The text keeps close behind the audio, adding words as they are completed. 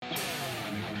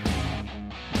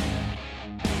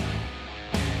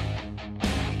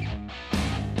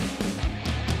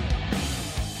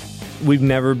we've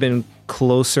never been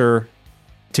closer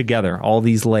together, all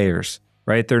these layers,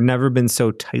 right? They've never been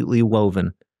so tightly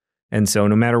woven. And so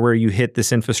no matter where you hit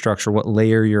this infrastructure, what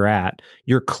layer you're at,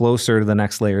 you're closer to the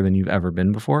next layer than you've ever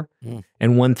been before.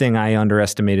 And one thing I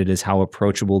underestimated is how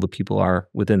approachable the people are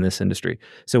within this industry.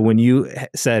 So when you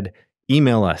said,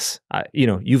 email us,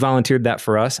 you volunteered that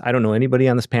for us. I don't know anybody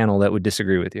on this panel that would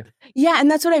disagree with you. Yeah,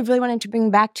 and that's what I really wanted to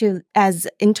bring back to, as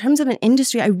in terms of an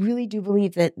industry, I really do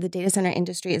believe that the data center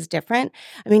industry is different.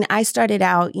 I mean, I started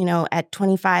out, at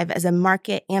 25 as a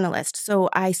market analyst. So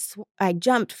I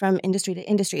jumped from industry to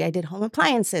industry. I did home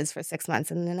appliances for 6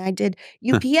 months, and then I did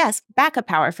UPS backup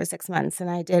power for 6 months, and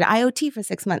I did IoT for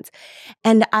 6 months.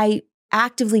 And I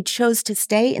actively chose to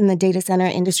stay in the data center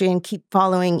industry and keep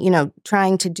following,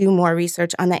 trying to do more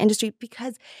research on that industry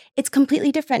because it's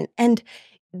completely different. And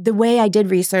the way I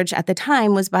did research at the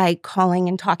time was by calling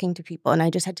and talking to people. And I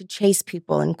just had to chase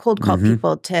people and cold call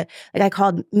people I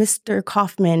called Mr.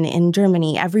 Kaufman in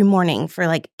Germany every morning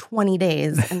for 20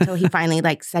 days until he finally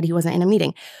said he wasn't in a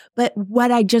meeting. But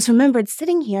what I just remembered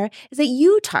sitting here is that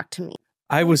you talked to me.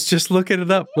 I was just looking it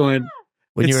up going,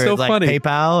 when it's you were so at funny.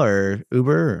 PayPal or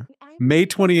Uber? Or? May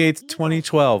 28th,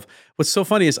 2012. What's so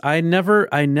funny is I never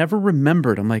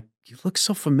remembered. I'm like, you look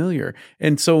so familiar.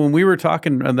 And so when we were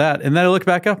talking on that, and then I look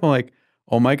back up, I'm like,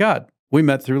 oh my God, we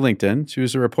met through LinkedIn. She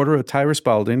was a reporter with Tyra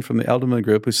Spalding from the Edelman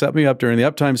Group who set me up during the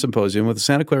Uptime Symposium with the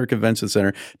Santa Clara Convention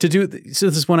Center to do, so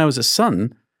this is when I was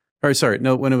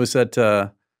when it was at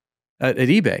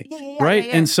eBay, right?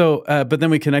 Yeah. And so, but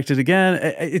then we connected again.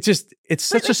 It's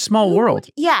such a small world.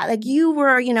 Yeah, you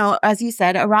were, as you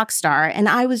said, a rock star, and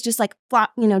I was just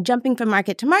jumping from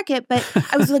market to market. But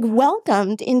I was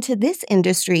welcomed into this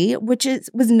industry, which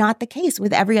was not the case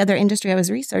with every other industry I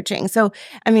was researching. So,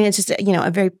 I mean, it's just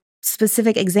a very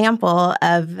specific example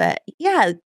of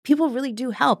people really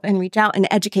do help and reach out and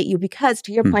educate you because,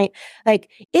 to your point,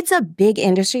 it's a big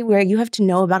industry where you have to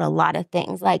know about a lot of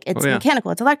things. It's mechanical,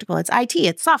 it's electrical, it's IT,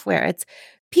 it's software, it's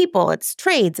people, it's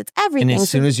trades, it's everything. And as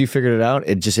soon as you figured it out,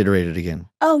 it just iterated again.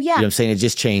 Oh, yeah. You know what I'm saying? It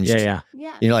just changed. Yeah.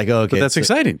 You're like, oh, okay. But that's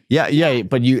exciting. Yeah.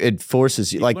 But it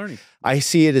forces you. Keep learning. I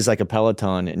see it as like a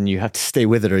Peloton, and you have to stay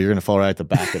with it or you're going to fall right at the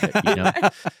back of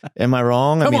it. Am I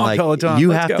wrong? Come on, Peloton, you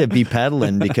let's have go. to be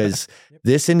pedaling because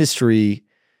this industry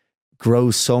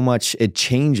grows so much, it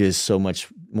changes so much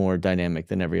more dynamic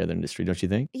than every other industry, don't you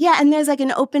think? Yeah, and there's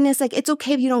an openness, it's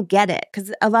okay if you don't get it,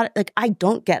 because a lot of, I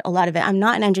don't get a lot of it. I'm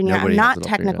not an engineer. Nobody I'm has not it all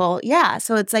figured technical. Yeah,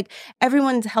 so it's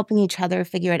everyone's helping each other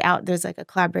figure it out. There's a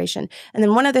collaboration. And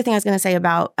then one other thing I was going to say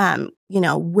about,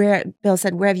 where Bill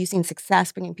said, where have you seen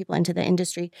success bringing people into the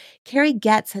industry? Carrie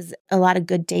Getz has a lot of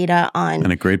good data on.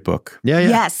 And a great book. Yeah.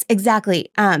 Yes, exactly.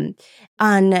 On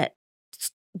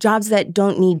jobs that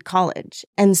don't need college.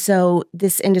 And so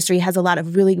this industry has a lot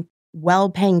of really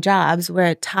well-paying jobs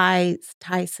where Ty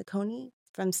Ciccone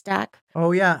from Stack.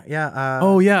 Oh, yeah.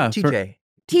 TJ,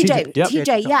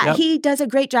 Yep. he does a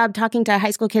great job talking to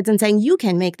high school kids and saying, you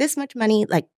can make this much money,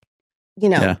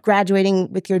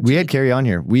 graduating with your We had Carrie on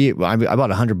here. I bought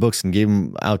 100 books and gave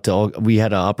them out to all. We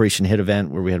had an Operation Hit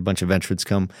event where we had a bunch of veterans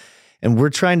come. And we're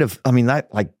trying to,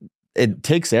 it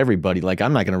takes everybody.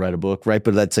 I'm not going to write a book, right?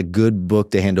 But that's a good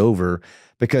book to hand over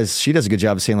because she does a good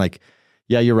job of saying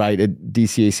yeah, you're right. At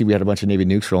DCAC, we had a bunch of Navy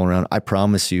nukes rolling around. I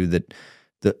promise you that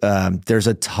there's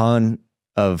a ton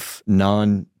of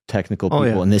non-technical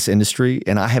people in this industry.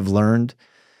 And I have learned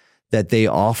that they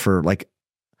offer,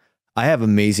 I have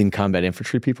amazing combat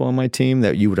infantry people on my team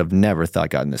that you would have never thought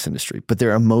got in this industry. But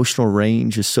their emotional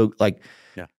range is so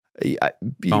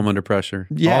Calm under pressure.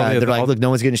 Yeah, they're look, no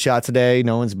one's getting shot today.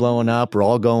 No one's blowing up. We're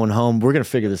all going home. We're going to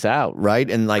figure this out, right?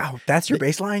 And wow, that's your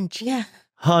baseline? Yeah.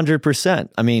 100%.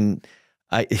 I mean,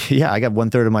 I got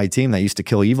 1/3 of my team that used to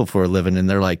kill evil for a living, and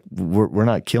they're like, we're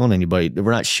not killing anybody.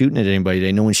 We're not shooting at anybody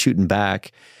today. No one's shooting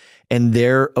back. And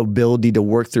their ability to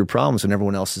work through problems when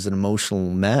everyone else is an emotional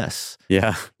mess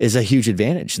is a huge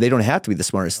advantage. They don't have to be the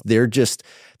smartest.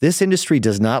 This industry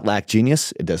does not lack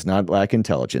genius. It does not lack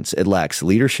intelligence. It lacks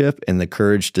leadership and the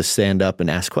courage to stand up and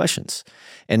ask questions.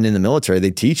 And in the military, they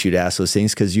teach you to ask those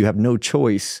things because you have no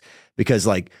choice. Because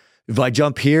if I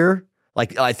jump here,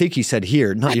 I think you said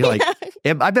here, no, you're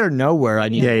I better know where I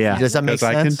need. Yeah. Does that make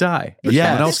sense? I can die. Or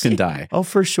someone else can die. Oh,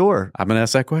 for sure. I'm going to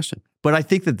ask that question. But I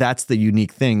think that's the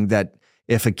unique thing, that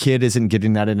if a kid isn't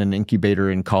getting that in an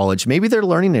incubator in college, maybe they're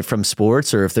learning it from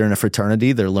sports, or if they're in a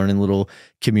fraternity, they're learning little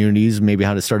communities, maybe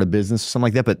how to start a business or something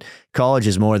like that. But college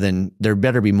is there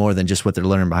better be more than just what they're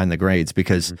learning behind the grades,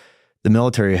 because the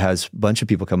military has a bunch of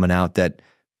people coming out that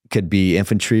could be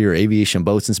infantry or aviation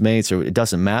boatswain's mates, or it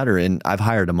doesn't matter. And I've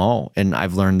hired them all. And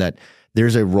I've learned that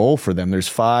there's a role for them. There's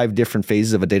 5 different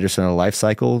phases of a data center life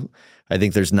cycle. I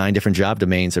think there's 9 different job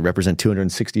domains that represent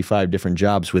 265 different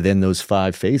jobs within those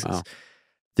 5 phases. Wow.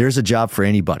 There's a job for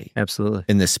anybody Absolutely.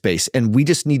 in this space. And we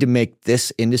just need to make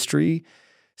this industry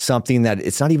something that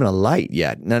it's not even a light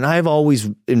yet. And I've always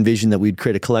envisioned that we'd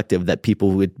create a collective that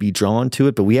people would be drawn to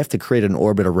it, but we have to create an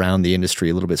orbit around the industry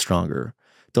a little bit stronger.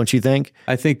 Don't you think?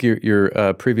 I think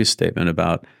your previous statement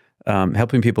about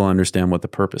helping people understand what the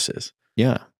purpose is.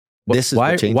 Yeah. This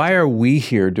is why are we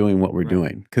here doing what we're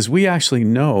doing? Because we actually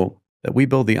know that we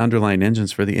build the underlying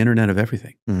engines for the Internet of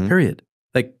Everything, period.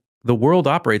 Like the world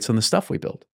operates on the stuff we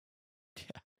build. Yeah.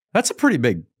 That's a pretty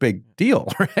big deal,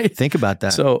 right? Think about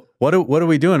that. So what are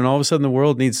we doing? And all of a sudden the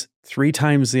world needs 3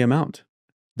 times the amount.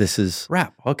 This is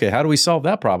crap. Okay, how do we solve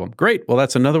that problem? Great. Well,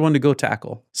 that's another one to go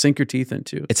tackle. Sink your teeth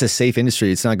into. It's a safe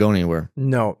industry. It's not going anywhere.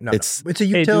 No. It's a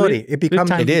utility. It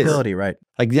becomes a utility, right?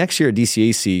 Like next year at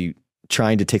DCAC,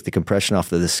 trying to take the compression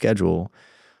off of the schedule,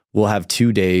 we'll have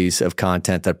 2 days of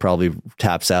content that probably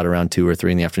taps out around 2 or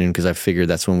 3 in the afternoon because I figured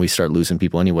that's when we start losing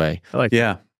people anyway.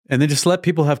 Yeah. And then just let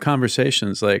people have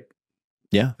conversations like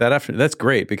that's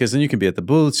great because then you can be at the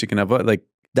booths, you can have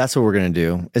that's what we're going to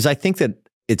do. Is I think that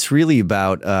it's really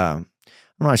about I'm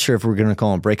not sure if we're going to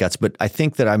call them breakouts, but I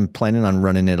think that I'm planning on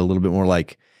running it a little bit more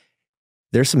like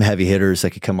there's some heavy hitters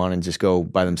that could come on and just go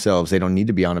by themselves. They don't need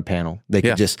to be on a panel. They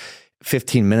could just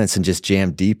 15 minutes and just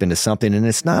jam deep into something. And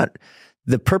it's not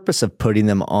the purpose of putting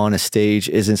them on a stage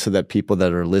isn't so that people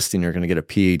that are listening are going to get a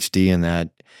PhD in that.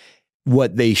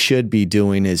 What they should be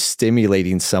doing is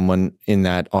stimulating someone in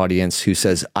that audience who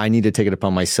says, I need to take it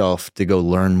upon myself to go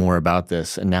learn more about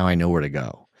this. And now I know where to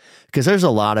go. Because there's a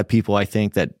lot of people, I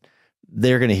think, that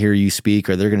they're going to hear you speak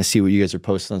or they're going to see what you guys are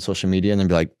posting on social media and then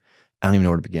be like, I don't even know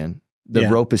where to begin. The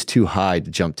rope is too high to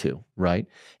jump to, right?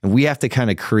 And we have to kind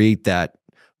of create that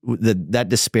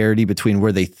disparity between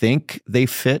where they think they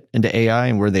fit into AI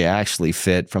and where they actually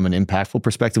fit from an impactful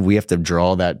perspective. We have to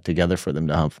draw that together for them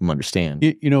to help them understand.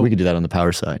 You know, we can do that on the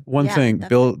power side. One thing,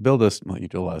 Bill does, well, you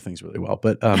do a lot of things really well,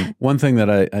 but one thing that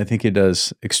I think he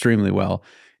does extremely well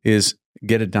is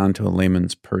get it down to a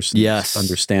layman's person's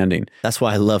understanding. That's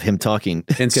why I love him talking.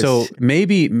 And so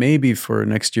maybe for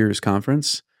next year's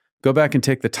conference, go back and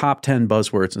take the top 10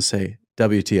 buzzwords and say,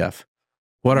 WTF.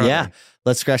 What are they?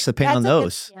 Let's scratch the paint on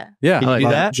those. Yeah. Can you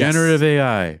do that? Generative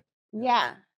AI.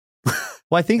 Yeah.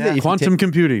 Well, I think that quantum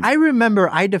computing. I remember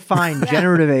I defined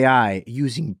generative AI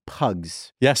using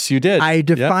pugs. Yes, you did. I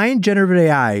defined generative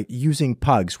AI using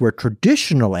pugs, where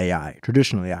traditional AI,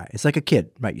 it's like a kid,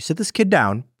 right? You sit this kid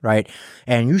down, right?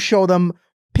 And you show them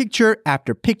picture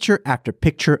after picture after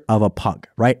picture of a pug,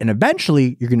 right? And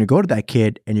eventually you're going to go to that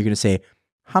kid and you're going to say,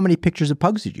 how many pictures of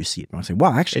pugs did you see? And I say,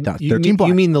 well, actually, 13 bucks.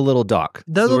 You mean the little dog?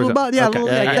 The little bug,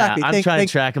 exactly. I'm trying to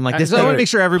track him like this. So I want to make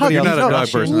sure everybody You're not a dog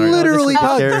person. Literally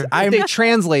pugs. If they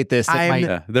translate this,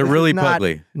 they're really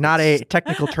pugly. Not a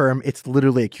technical term. It's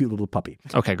literally a cute little puppy.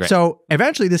 Okay, great. So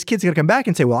eventually this kid's going to come back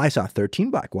and say, well, I saw 13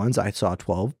 black ones. I saw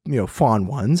 12, fawn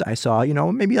ones. I saw,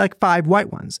 maybe like 5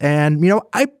 white ones. And,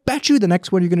 I bet you the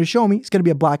next one you're going to show me is going to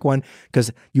be a black one because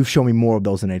you've shown me more of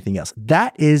those than anything else.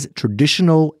 That is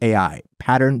traditional AI.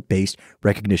 Pattern-based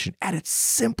recognition at its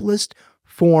simplest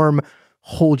form.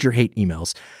 Hold your hate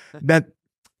emails. But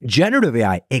generative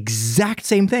AI, exact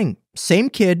same thing.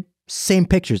 Same kid, same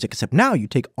pictures, except now you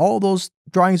take all those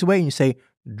drawings away and you say,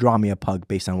 draw me a pug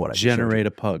based on what I generate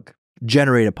a pug.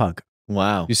 Generate a pug.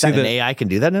 Wow. You see that AI can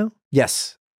do that now?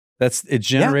 Yes. It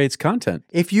generates content.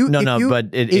 If you could get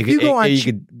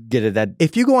it that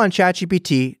if you go on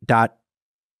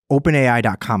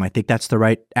ChatGPT.OpenAI.com, I think that's the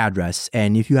right address.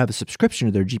 And if you have a subscription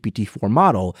to their GPT-4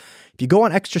 model, if you go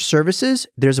on extra services,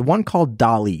 there's one called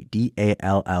DALL-E,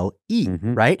 D-A-L-L-E,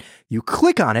 right? You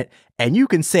click on it and you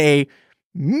can say,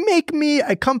 make me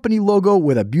a company logo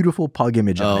with a beautiful pug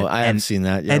image on it. Oh, I haven't seen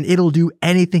that yet. And it'll do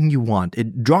anything you want.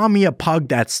 Draw me a pug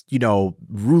that's,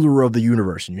 ruler of the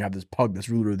universe. And you have this pug that's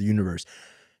ruler of the universe.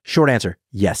 Short answer,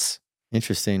 yes.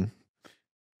 Interesting.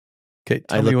 Okay,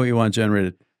 tell me what you want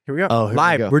generated. Here we go. Oh, here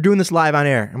live. We're doing this live on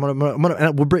air.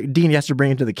 Dean has to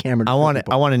bring it to the camera. I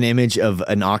want an image of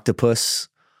an octopus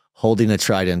holding a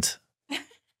trident.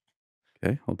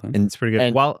 Okay, hold on. And it's pretty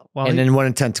good. And then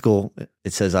one tentacle,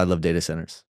 it says, I love data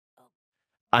centers.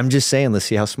 I'm just saying, let's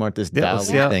see how smart this DALL-E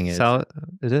thing is. How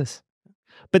it is.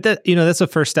 But that's the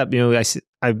first step.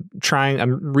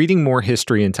 I'm reading more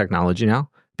history and technology now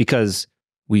because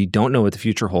we don't know what the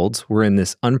future holds. We're in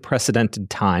this unprecedented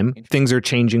time. Things are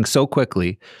changing so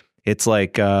quickly. It's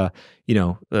like, my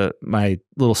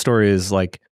little story is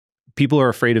like, people are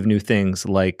afraid of new things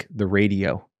like the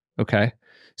radio. Okay.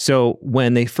 So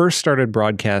when they first started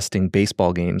broadcasting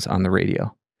baseball games on the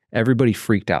radio, everybody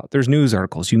freaked out. There's news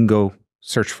articles. You can go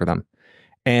search for them.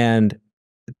 And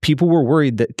people were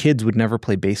worried that kids would never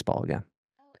play baseball again.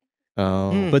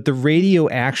 Oh, But the radio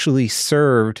actually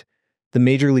served the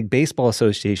Major League Baseball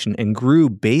Association and grew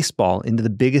baseball into the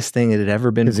biggest thing it had ever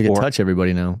been because it can before. touch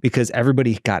everybody now. Because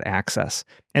everybody got access.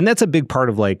 And that's a big part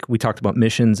of, like, we talked about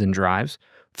missions and drives.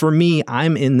 For me,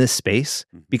 I'm in this space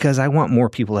because I want more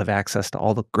people to have access to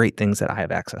all the great things that I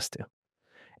have access to,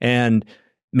 and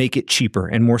make it cheaper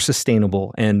and more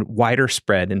sustainable and wider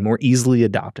spread and more easily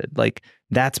adopted. Like,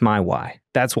 that's my why.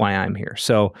 That's why I'm here.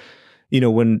 So,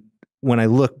 when I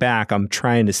look back, I'm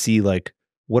trying to see, like,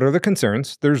 what are the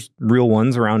concerns? There's real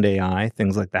ones around AI,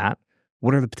 things like that.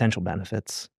 What are the potential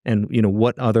benefits? And,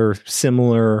 what other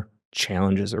similar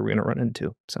challenges are we going to run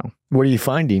into? So, What are you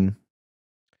finding?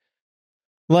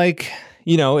 like,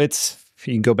 it's,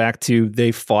 you can go back to,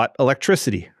 they fought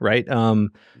electricity, right?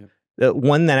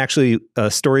 One that actually,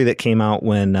 a story that came out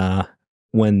when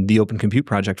the Open Compute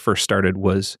Project first started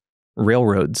was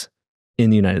railroads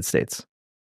in the United States.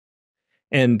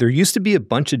 And there used to be a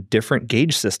bunch of different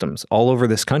gauge systems all over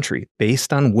this country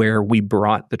based on where we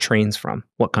brought the trains from,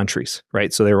 what countries,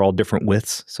 right? So they were all different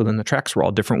widths. So then the tracks were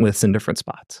all different widths in different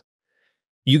spots.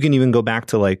 You can even go back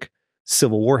to, like,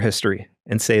 Civil War history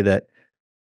and say that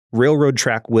railroad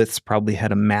track widths probably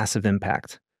had a massive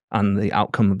impact on the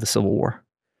outcome of the Civil War.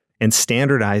 And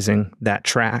standardizing that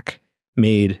track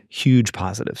made huge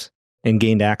positives and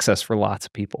gained access for lots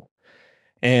of people.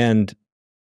 And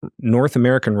North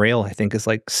American rail, I think, is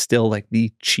still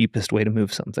the cheapest way to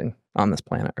move something on this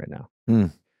planet right now.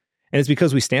 And it's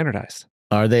because we standardized.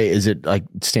 Is it like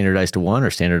standardized to 1 or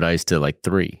standardized to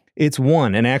 3? It's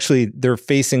 1. And actually they're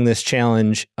facing this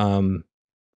challenge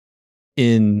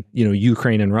in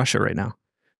Ukraine and Russia right now.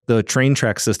 The train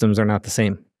track systems are not the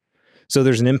same. So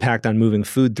there's an impact on moving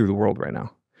food through the world right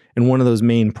now. And one of those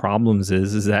main problems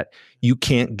is that you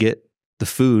can't get the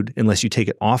food unless you take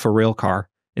it off a rail car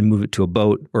and move it to a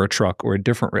boat or a truck or a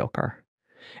different rail car.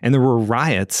 And there were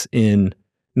riots in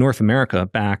North America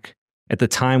back at the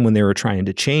time when they were trying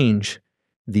to change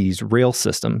these rail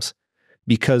systems,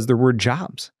 because there were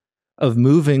jobs of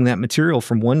moving that material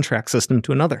from one track system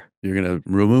to another. You're going to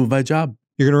remove my job.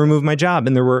 You're going to remove my job.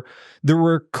 And there were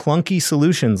clunky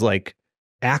solutions like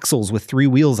axles with 3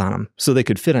 wheels on them so they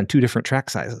could fit on 2 different track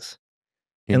sizes.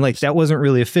 And that wasn't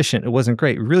really efficient. It wasn't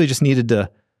great. We really just needed to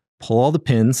pull all the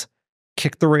pins,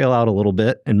 kick the rail out a little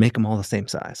bit, and make them all the same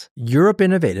size. Europe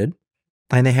innovated,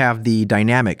 and they have the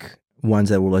dynamic ones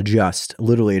that will adjust.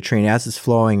 Literally, a train as it's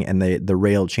flowing and the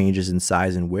rail changes in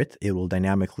size and width, it will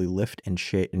dynamically lift and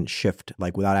shift,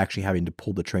 without actually having to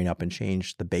pull the train up and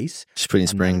change the base. Just putting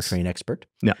I'm not a springs. train expert.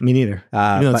 No, me neither.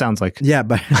 It sounds like. Yeah,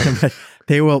 but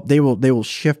they will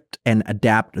shift and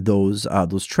adapt those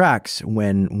tracks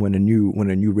when a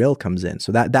new rail comes in.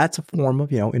 So that's a form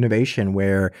of innovation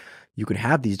where you could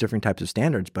have these different types of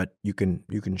standards, but you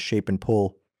can shape and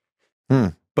pull.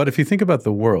 But if you think about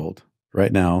the world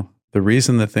right now, the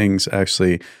reason that things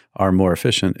actually are more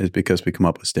efficient is because we come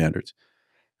up with standards,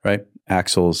 right?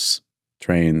 Axles,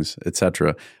 trains,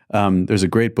 etc. There's a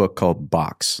great book called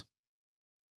Box,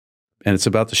 and it's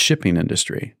about the shipping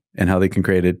industry and how they can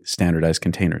create standardized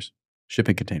containers,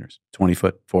 shipping containers, 20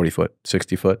 foot, 40 foot,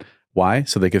 60 foot. Why?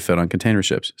 So they could fit on container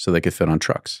ships, so they could fit on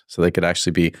trucks, so they could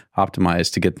actually be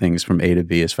optimized to get things from A to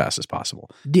B as fast as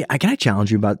possible. Yeah, can I challenge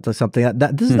you about something?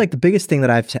 This is the biggest thing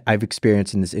that I've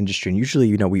experienced in this industry. And usually,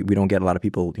 we don't get a lot of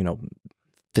people,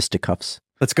 fisticuffs.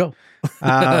 Let's go.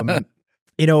 And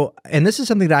this is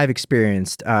something that I've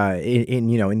experienced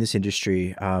in this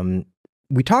industry.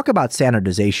 We talk about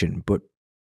standardization, but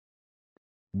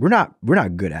we're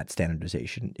not good at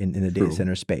standardization in the data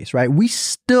center space, right? We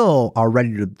still are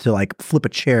ready to flip a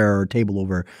chair or table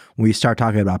over when we start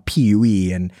talking about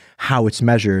PUE and how it's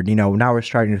measured. Now we're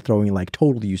starting to throw in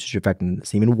total usage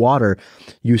effectiveness, even water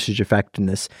usage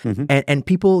effectiveness, and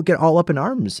people get all up in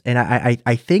arms. And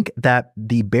I think that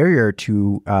the barrier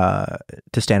to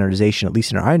standardization, at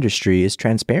least in our industry, is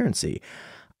transparency.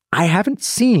 I haven't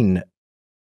seen.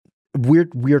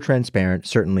 We are transparent,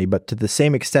 certainly, but to the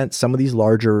same extent, some of these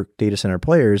larger data center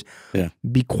players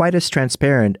be quite as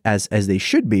transparent as they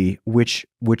should be, which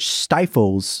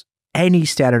stifles any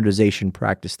standardization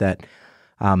practice that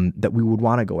we would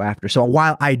want to go after. So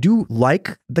while I do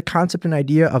like the concept and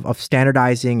idea of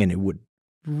standardizing, and it would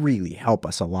really help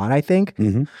us a lot, I think,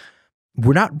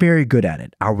 we're not very good at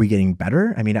it. Are we getting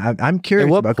better? I mean, I'm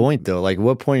curious. At what point, though?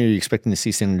 What point are you expecting to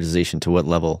see standardization? To what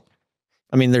level?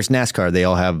 I mean, there's NASCAR. They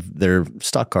all have their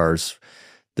stock cars.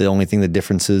 The only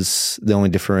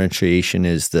differentiation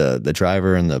is the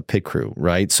driver and the pit crew,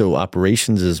 right? So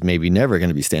operations is maybe never going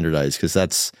to be standardized because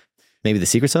that's maybe the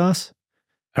secret sauce.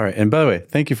 All right. And by the way,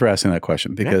 thank you for asking that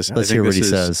question, because let's hear what he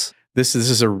says. this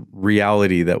is a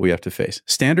reality that we have to face.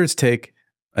 Standards take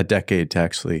a decade to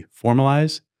actually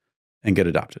formalize and get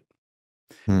adopted.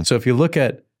 So if you look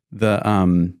at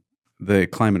the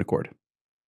Climate Accord,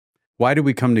 why did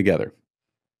we come together?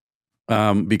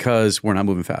 Because we're not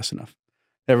moving fast enough.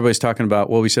 Everybody's talking about,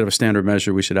 well, we should have a standard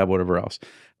measure, we should have whatever else.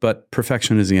 But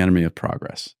perfection is the enemy of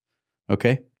progress.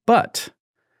 Okay? But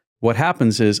what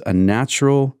happens is a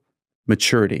natural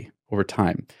maturity over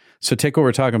time. So take what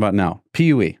we're talking about now,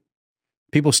 PUE.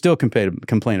 People still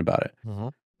complain about it,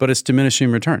 but it's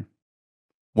diminishing return.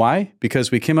 Why?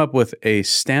 Because we came up with a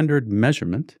standard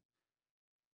measurement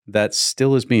that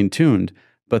still is being tuned,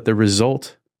 but the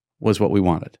result was what we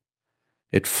wanted.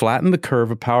 It flattened the curve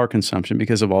of power consumption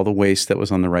because of all the waste that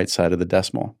was on the right side of the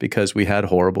decimal, because we had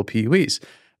horrible PUEs.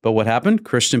 But what happened?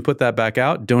 Christian put that back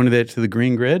out, donated it to the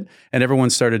green grid, and everyone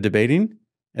started debating,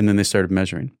 and then they started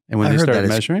measuring. And when they started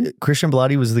measuring... Christian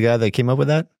Blotti was the guy that came up with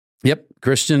that? Yep.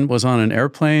 Christian was on an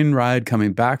airplane ride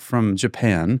coming back from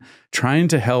Japan, trying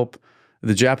to help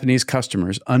the Japanese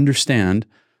customers understand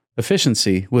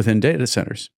efficiency within data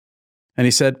centers. And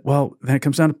he said, well, then it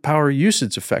comes down to power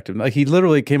usage effectiveness. Like he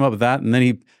literally came up with that, and then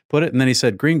he put it, and then he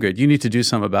said, green grid, you need to do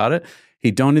something about it.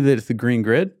 He donated it to the green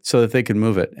grid so that they could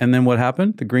move it. And then what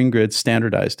happened? The green grid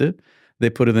standardized it. They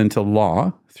put it into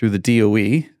law through the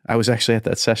DOE. I was actually at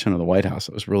that session of the White House.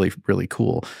 It was really, really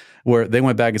cool, where they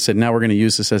went back and said, now we're going to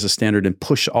use this as a standard and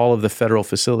push all of the federal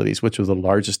facilities, which was the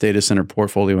largest data center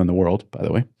portfolio in the world, by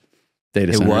the way.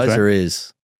 Data centers, was, right? or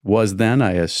is? Was then.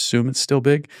 I assume it's still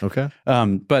big. Okay.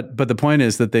 But the point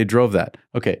is that they drove that.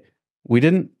 Okay. We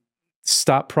didn't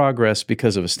stop progress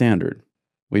because of a standard.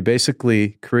 We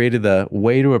basically created a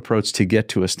way to approach to get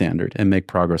to a standard and make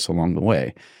progress along the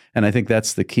way. And I think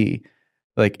that's the key.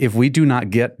 Like if we do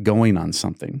not get going on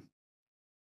something,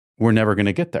 we're never going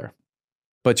to get there.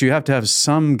 But you have to have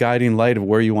some guiding light of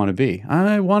where you want to be.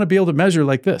 I want to be able to measure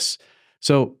like this.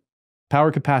 So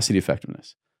power capacity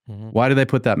effectiveness. Why did they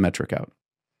put that metric out?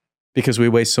 Because we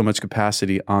waste so much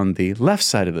capacity on the left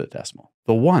side of the decimal,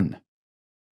 the 1.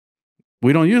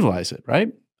 We don't utilize it,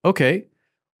 right? Okay.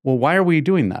 Well, why are we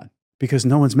doing that? Because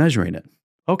no one's measuring it.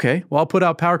 Okay. Well, I'll put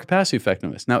out power capacity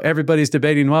effectiveness. Now everybody's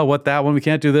debating, well, what that when we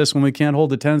can't do this, when we can't hold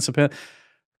the 10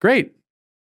 Great.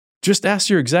 Just ask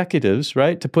your executives,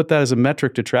 right, to put that as a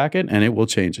metric to track it, and it will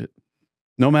change it.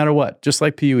 No matter what, just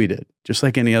like PUE did, just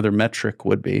like any other metric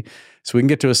would be. So we can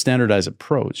get to a standardized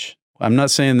approach. I'm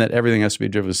not saying that everything has to be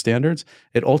driven with standards.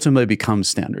 It ultimately becomes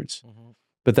standards.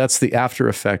 But that's the after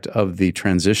effect of the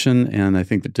transition and I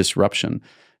think the disruption,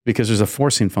 because there's a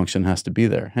forcing function that has to be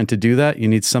there. And to do that, you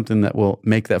need something that will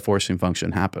make that forcing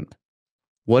function happen.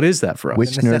 What is that for us? Which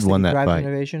nerd won that fight?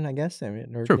 Innovation, I guess.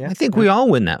 True. I think we all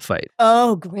win that fight.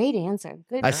 Oh, great answer.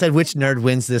 Good. I said, which nerd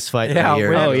wins this fight right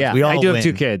here? Oh yeah, we all I do have win.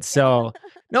 2 kids, so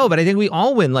no, but I think we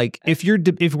all win. Like if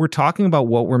we're talking about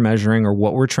what we're measuring or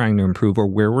what we're trying to improve or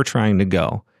where we're trying to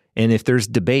go, and if there's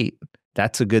debate,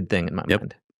 that's a good thing in my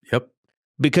mind. Yep.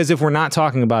 Because if we're not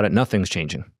talking about it, nothing's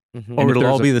changing. Or it'll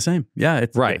all be the same. Yeah,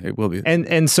 right. It will be.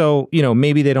 And so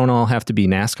maybe they don't all have to be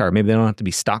NASCAR. Maybe they don't have to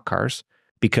be stock cars.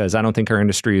 Because I don't think our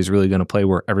industry is really going to play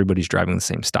where everybody's driving the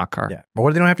same stock car. Yeah.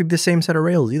 Or they don't have to be the same set of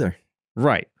rails either.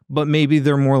 Right. But maybe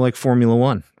they're more like Formula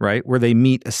One, right? Where they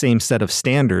meet a same set of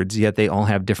standards, yet they all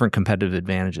have different competitive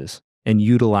advantages and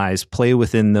play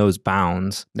within those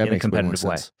bounds in a competitive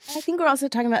way. I think we're also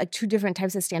talking about like 2 different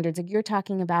types of standards. Like you're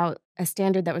talking about a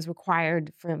standard that was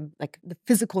required for like the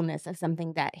physicalness of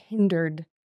something that hindered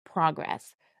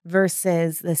progress,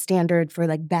 versus the standard for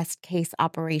like best case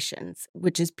operations,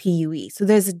 which is PUE. So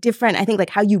there's a different, I think like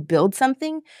how you build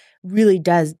something really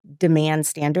does demand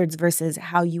standards versus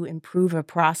how you improve a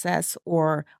process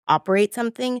or operate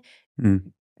something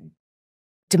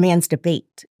demands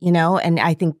debate, and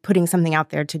I think putting something out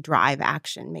there to drive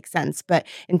action makes sense. But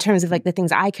in terms of like the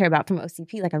things I care about from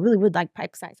OCP, like I really would like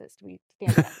pipe sizes to be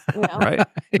standardized,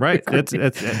 Right.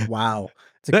 It's wow.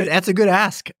 That's a good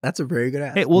ask. That's a very good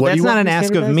ask. Hey, well, that's not an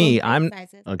ask of me.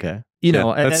 Okay.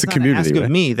 That's the community. Ask of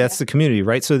me. That's the community,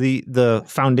 right? So the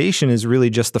foundation is really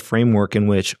just the framework in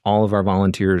which all of our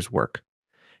volunteers work.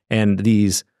 And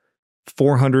these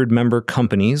 400 member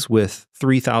companies with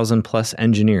 3,000 plus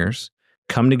engineers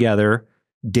come together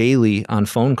daily on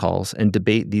phone calls and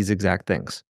debate these exact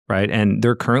things, right? And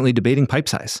they're currently debating pipe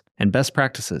size and best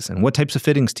practices and what types of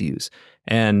fittings to use.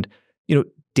 And,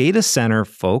 data center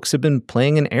folks have been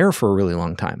playing in air for a really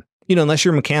long time, unless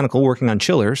you're mechanical working on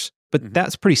chillers, but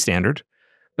that's pretty standard.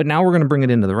 But now we're going to bring it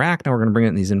into the rack. Now we're going to bring it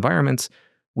in these environments.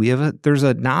 There's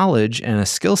a knowledge and a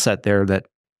skill set there that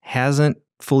hasn't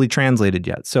fully translated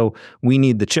yet. So we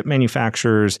need the chip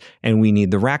manufacturers and we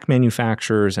need the rack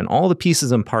manufacturers and all the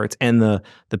pieces and parts and the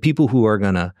people who are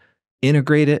going to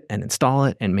integrate it and install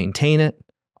it and maintain it.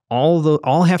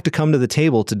 All have to come to the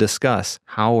table to discuss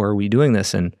how are we doing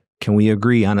this and can we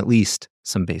agree on at least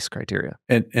some base criteria.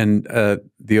 And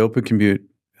the open compute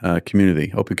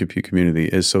community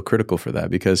is so critical for that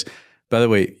because, by the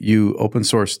way, you open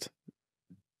sourced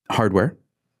hardware,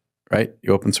 right?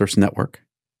 You open source network,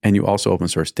 and you also open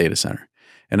source data center.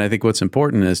 And I think what's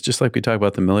important is, just like we talk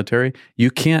about the military,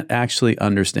 you can't actually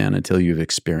understand until you've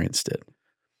experienced it.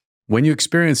 When you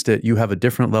experienced it, you have a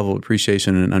different level of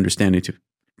appreciation and understanding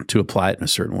to apply it in a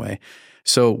certain way.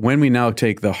 So when we now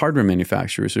take the hardware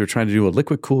manufacturers who are trying to do a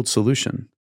liquid-cooled solution,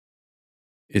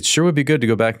 it sure would be good to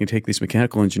go back and take these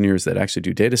mechanical engineers that actually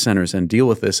do data centers and deal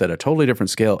with this at a totally different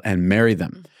scale and marry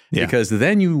them. Yeah. Because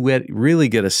then you really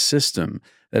get a system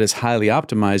that is highly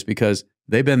optimized because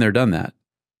they've been there, done that,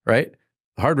 right?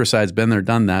 The hardware side's been there,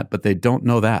 done that, but they don't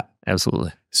know that.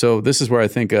 Absolutely. So this is where I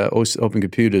think open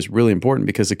compute is really important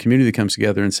because the community comes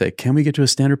together and say, can we get to a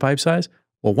standard pipe size?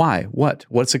 Well, why? What?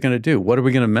 What's it going to do? What are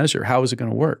we going to measure? How is it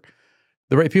going to work?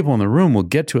 The right people in the room will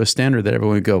get to a standard that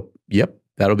everyone would go, yep,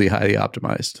 that'll be highly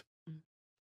optimized.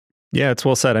 Yeah, it's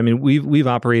well said. I mean, we've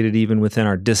operated even within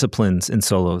our disciplines in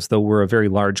Solos, though we're a very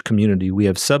large community. We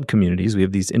have sub-communities. We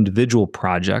have these individual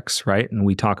projects, right? And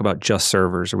we talk about just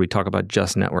servers or we talk about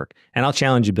just network. And I'll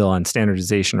challenge you, Bill, on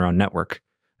standardization around network.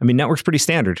 I mean, network's pretty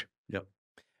standard. Yep.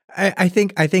 I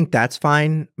think that's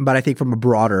fine, but I think from a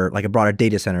broader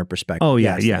data center perspective. Oh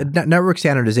yeah, yes. yeah. Network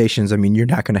standardizations. I mean, you're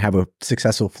not going to have a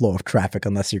successful flow of traffic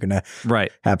unless you're going to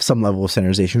have some level of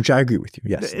standardization, which I agree with you.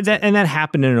 Yes, that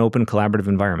happened in an open collaborative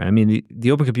environment. I mean,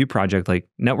 the Open Compute project, like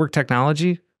network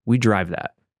technology, we drive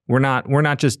that. We're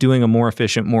not just doing a more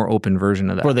efficient, more open version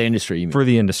of that for the industry. You mean. For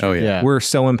the industry, oh yeah, we're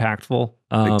so impactful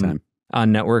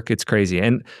on network. It's crazy,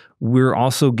 and we're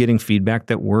also getting feedback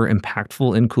that we're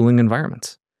impactful in cooling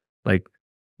environments. Like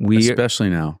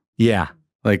especially now. Yeah.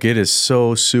 Like it is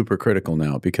so super critical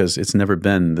now because it's never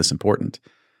been this important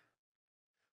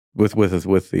with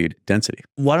the density.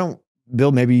 Why don't,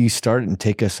 Bill, maybe you start and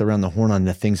take us around the horn on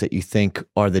the things that you think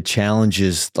are the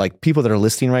challenges, like people that are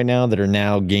listening right now that are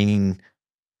now gaining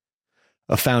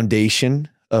a foundation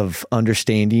of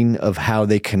understanding of how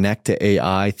they connect to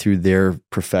AI through their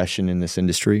profession in this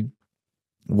industry.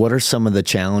 What are some of the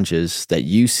challenges that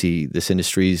you see this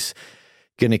industry's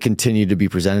going to continue to be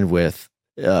presented with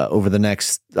over the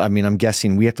next, I mean, I'm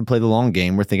guessing we have to play the long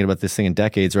game. We're thinking about this thing in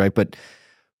decades, right? But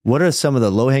what are some of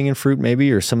the low-hanging fruit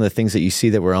maybe, or some of the things that you see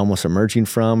that we're almost emerging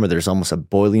from, or there's almost a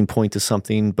boiling point to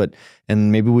something,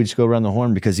 and maybe we just go around the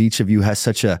horn because each of you has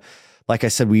such a, like I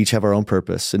said, we each have our own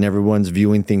purpose and everyone's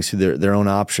viewing things through their own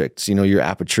optics. You know, your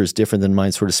aperture is different than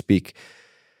mine, so to speak.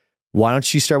 Why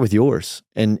don't you start with yours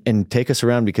and take us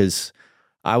around, because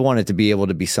I want it to be able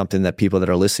to be something that people that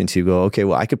are listening to go, okay,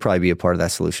 well, I could probably be a part of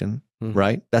that solution,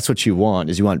 right? That's what you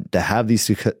want, is you want to have these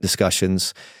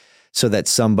discussions so that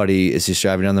somebody is just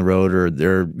driving down the road or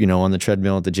they're, on the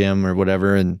treadmill at the gym or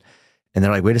whatever. And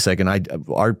they're like, wait a second,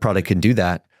 our product can do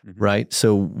that, right?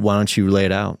 So why don't you lay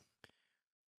it out?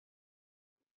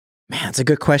 Man, that's a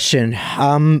good question.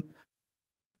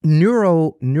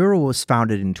 Neuro was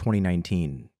founded in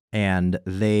 2019, and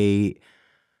they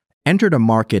entered a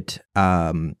market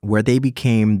where they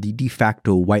became the de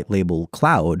facto white label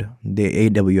cloud, the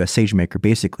AWS SageMaker,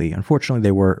 basically. Unfortunately,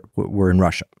 they were in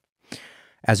Russia.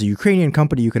 As a Ukrainian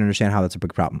company, you can understand how that's a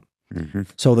big problem.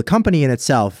 So the company in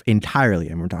itself entirely,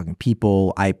 and we're talking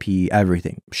people, IP,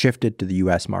 everything, shifted to the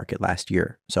US market last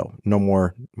year. So no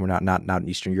more, we're not in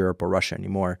Eastern Europe or Russia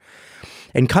anymore.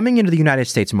 And coming into the United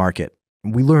States market,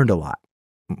 we learned a lot.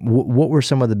 What were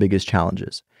some of the biggest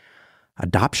challenges?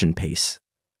 Adoption pace.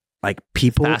 Like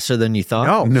people faster than you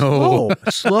thought? No.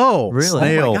 Slow. Really?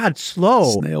 Snail. Oh my God,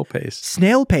 slow.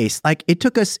 Snail pace. Like it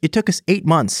took us 8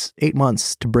 months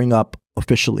to bring up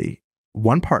officially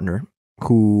one partner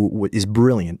who is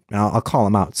brilliant. I'll call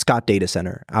him out. Scott Data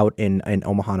Center out in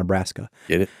Omaha, Nebraska.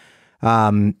 Get it?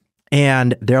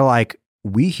 And they're like,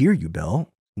 we hear you,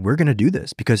 Bill. We're going to do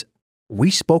this because we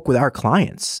spoke with our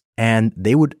clients and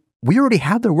we already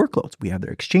have their workloads. We have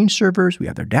their Exchange servers. We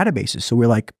have their databases. So we're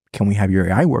like, can we have your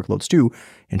AI workloads too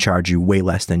and charge you way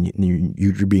less than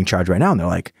you're being charged right now? And they're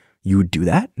like, you would do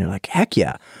that? And they're like, heck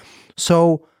yeah.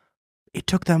 So it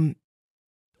took them,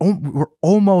 we're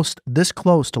almost this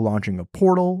close to launching a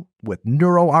portal with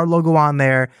Neuro, our logo on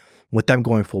there, with them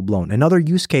going full blown. Another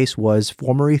use case was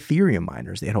former Ethereum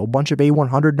miners. They had a whole bunch of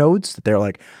A100 nodes that they're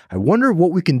like, I wonder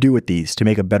what we can do with these to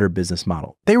make a better business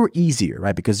model. They were easier,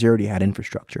 right? Because they already had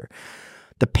infrastructure.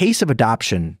 The pace of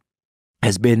adoption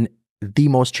has been the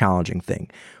most challenging thing.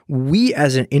 We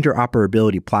as an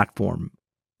interoperability platform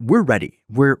we're ready.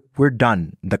 We're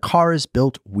done. The car is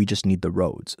built. We just need the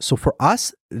roads. So for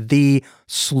us, the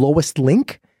slowest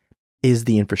link is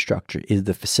the infrastructure, is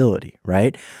the facility,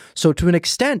 right? So to an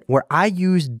extent where I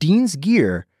use Dean's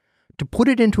gear to put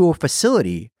it into a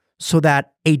facility so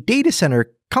that a data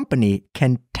center company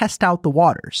can test out the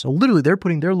waters. So literally they're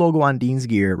putting their logo on Dean's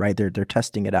gear, right? They're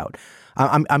testing it out.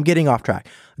 I'm getting off track.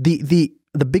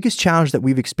 The biggest challenge that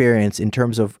we've experienced in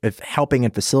terms of helping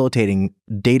and facilitating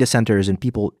data centers and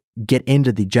people get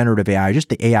into the generative AI, just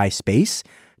the AI space,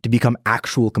 to become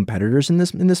actual competitors in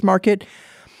this market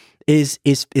is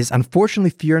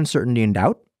unfortunately fear, uncertainty, and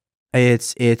doubt.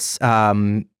 It's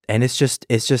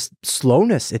just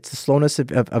slowness. It's the slowness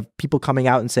of people coming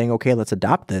out and saying, okay, let's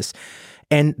adopt this.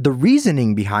 And the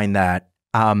reasoning behind that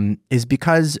is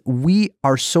because we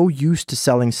are so used to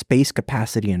selling space,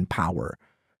 capacity, and power.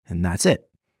 And that's it,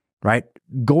 right?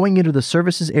 Going into the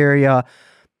services area,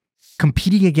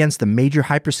 competing against the major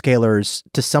hyperscalers,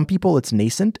 to some people it's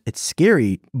nascent, it's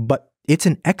scary, but it's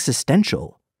an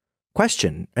existential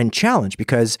question and challenge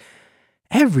because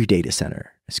every data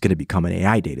center is going to become an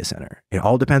AI data center. It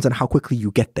all depends on how quickly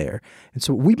you get there. And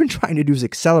so what we've been trying to do is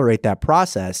accelerate that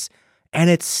process. And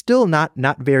it's still not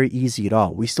very easy at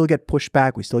all. We still get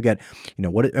pushback. We still get,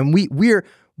 and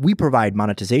we provide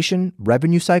monetization,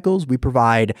 revenue cycles. We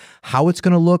provide how it's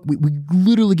going to look. We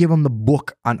literally give them the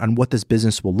book on what this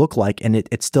business will look like. And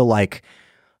it's still like,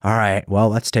 all right, well,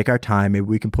 let's take our time. Maybe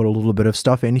we can put a little bit of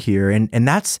stuff in here. And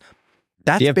that's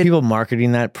Do you have people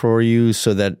marketing that for you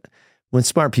so that when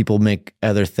smart people make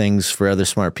other things for other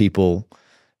smart people,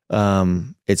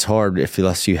 it's hard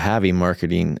unless you have a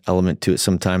marketing element to it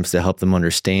sometimes to help them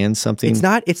understand something?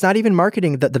 It's not even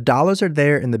marketing. The dollars are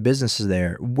there and the business is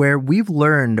there. Where we've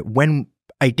learned when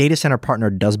a data center partner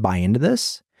does buy into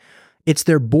this, it's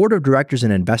their board of directors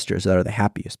and investors that are the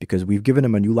happiest because we've given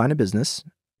them a new line of business,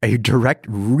 a direct,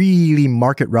 really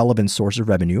market relevant source of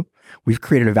revenue. We've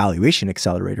created a valuation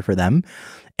accelerator for them.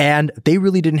 And they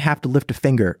really didn't have to lift a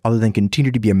finger other than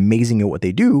continue to be amazing at what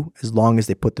they do. As long as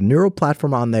they put the neural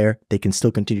platform on there, they can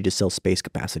still continue to sell space,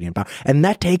 capacity, and power. And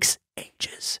that takes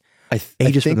ages. I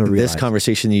think this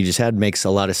conversation you just had makes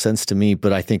a lot of sense to me,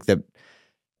 but I think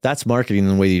that's marketing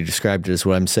the way you described it is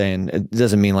what I'm saying. It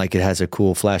doesn't mean like it has a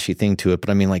cool, flashy thing to it, but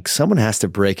I mean like someone has to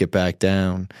break it back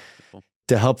down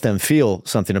to help them feel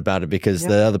something about it because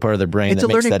the other part of their brain that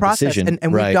makes that decision.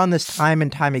 And we've done this time and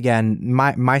time again.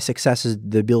 My success is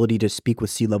the ability to speak with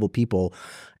C-level people.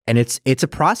 And it's a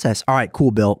process. All right,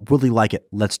 cool, Bill. Really like it.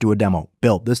 Let's do a demo.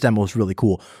 Bill, this demo is really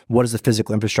cool. What does the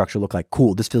physical infrastructure look like?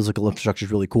 Cool. This physical infrastructure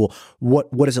is really cool.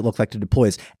 What does it look like to deploy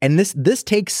this? And this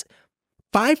takes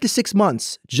 5 to 6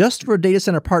 months just for a data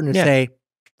center partner to say,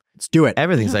 let's do it.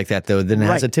 Everything's like that though. Then it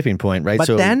has a tipping point, right? But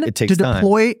so then it takes to time.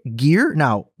 deploy gear.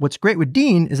 Now, what's great with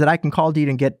Dean is that I can call Dean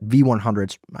and get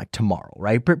V100s like tomorrow,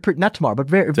 right? Not tomorrow, but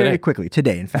very quickly,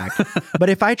 today, in fact. But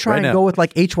if I try and go with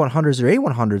like H100s or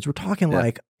A100s, we're talking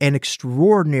like an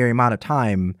extraordinary amount of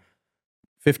time.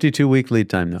 52-week lead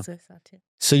time now.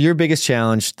 So your biggest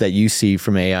challenge that you see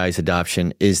from AI's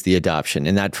adoption is the adoption.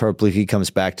 And that probably comes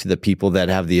back to the people that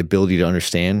have the ability to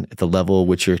understand at the level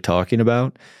which you're talking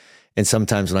about. And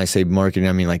sometimes when I say marketing,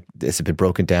 I mean like it's a bit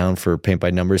broken down for paint by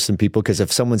numbers some people, because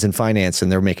if someone's in finance and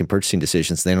they're making purchasing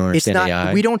decisions, they don't understand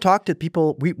AI. We don't talk to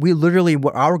people. We literally,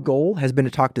 our goal has been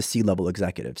to talk to C-level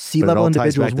executives, C-level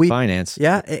individuals. Ties back to finance.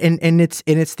 Yeah, and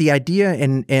it's the idea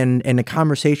and the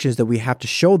conversations that we have to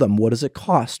show them. What does it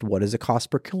cost? What does it cost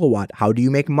per kilowatt? How do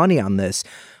you make money on this?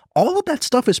 All of that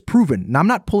stuff is proven. Now, I'm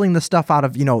not pulling the stuff out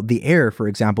of the air. For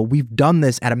example, we've done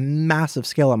this at a massive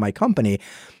scale at my company.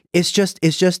 It's just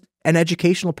an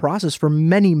educational process for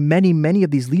many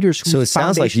of these leaders. So it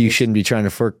sounds like you shouldn't be trying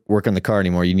to work on the car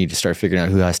anymore. You need to start figuring out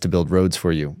who has to build roads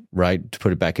for you, right? To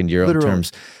put it back into your own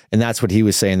terms. And that's what he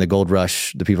was saying. The gold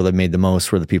rush, the people that made the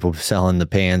most were the people selling the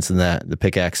pans and the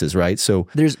pickaxes, right? So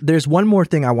there's one more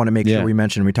thing I want to make sure we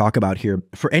mention, we talk about here.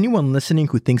 For anyone listening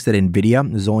who thinks that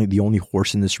NVIDIA is the only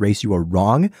horse in this race, you are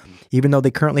wrong. Even though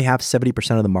they currently have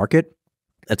 70% of the market,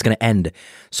 that's going to end.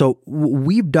 So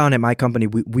we've done at my company,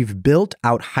 we've built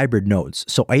out hybrid nodes.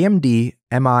 So AMD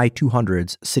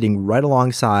MI200s sitting right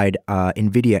alongside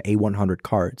NVIDIA A100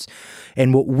 cards.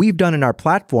 And what we've done in our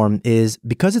platform is,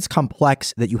 because it's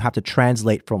complex that you have to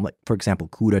translate from, like, for example,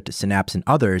 CUDA to Synapse and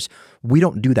others, we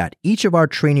don't do that. Each of our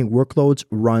training workloads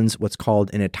runs what's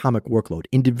called an atomic workload,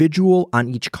 individual on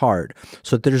each card,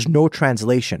 so that there's no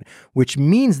translation, which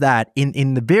means that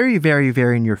in the very, very,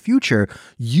 very near future,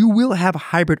 you will have a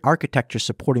hybrid architecture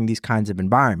supporting these kinds of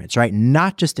environments, right?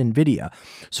 Not just NVIDIA.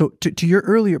 So to your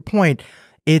earlier point,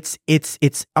 it's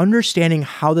understanding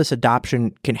how this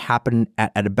adoption can happen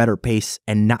at a better pace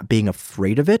and not being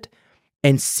afraid of it.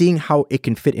 and seeing how it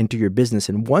can fit into your business.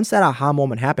 And once that aha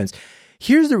moment happens,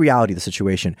 here's the reality of the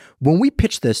situation. When we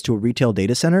pitch this to a retail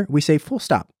data center, we say, full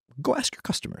stop, go ask your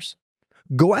customers.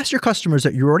 Go ask your customers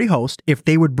that you already host if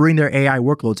they would bring their AI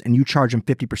workloads and you charge them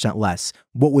 50% less.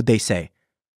 What would they say?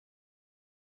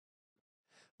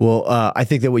 Well, I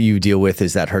think that what you deal with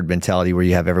is that herd mentality where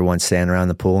you have everyone standing around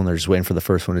the pool and they're just waiting for the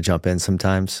first one to jump in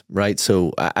sometimes, right?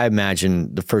 So I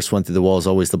imagine the first one through the wall is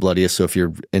always the bloodiest. So if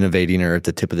you're innovating or at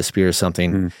the tip of the spear or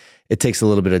something, it takes a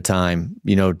little bit of time,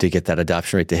 to get that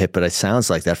adoption rate to hit. But it sounds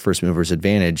like that first mover's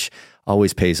advantage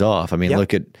always pays off. I mean,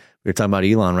 look at, we were talking about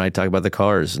Elon, right? Talking about the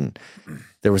cars. And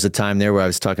there was a time there where I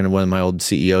was talking to one of my old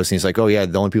CEOs and he's like, oh yeah,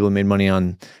 the only people who made money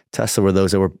on Tesla were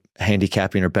those that were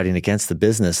handicapping or betting against the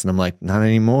business. And I'm like, not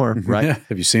anymore, right? Yeah.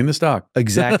 Have you seen the stock?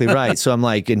 Exactly right. So I'm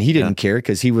like, and he didn't care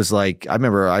because he was like, I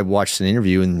remember I watched an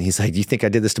interview and he's like, do you think I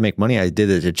did this to make money? I did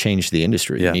it to change the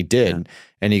industry. And he did. Yeah.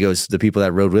 And he goes, the people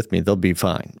that rode with me, they'll be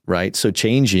fine, right? So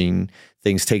changing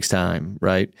things takes time,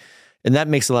 right? And that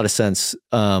makes a lot of sense.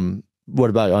 What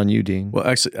about on you, Dean? Well,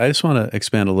 actually, I just want to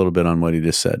expand a little bit on what he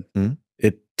just said. Mm-hmm.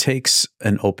 It takes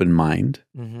an open mind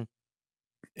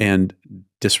and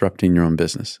disrupting your own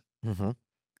business.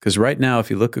 Because right now,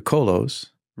 if you look at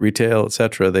colos, retail, et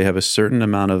cetera, they have a certain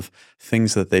amount of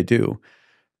things that they do.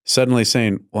 Suddenly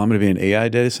saying, well, I'm going to be an AI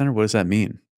data center, what does that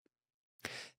mean?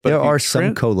 But there are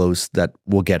some colos that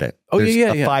will get it. Oh, There's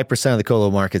yeah. 5% of the colo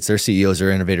markets, their CEOs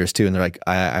are innovators too, and they're like,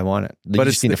 I want it. You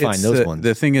just need to find those ones.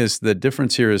 The thing is, the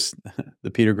difference here is the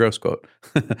Peter Gross quote.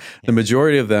 The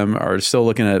majority of them are still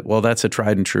looking at, well, that's a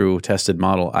tried and true tested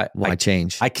model. Why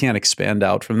change? I can't expand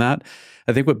out from that.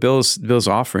 I think what Bill's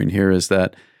offering here is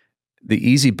that the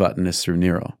easy button is through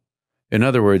Nero. In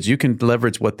other words, you can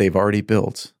leverage what they've already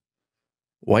built,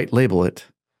 white label it,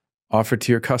 offer it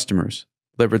to your customers,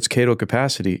 leverage Cato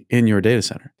capacity in your data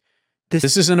center.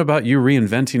 This isn't about you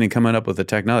reinventing and coming up with a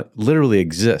technology. It literally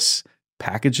exists.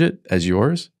 Package it as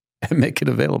yours and make it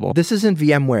available. This isn't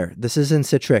VMware. This isn't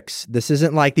Citrix. This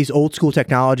isn't like these old school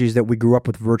technologies that we grew up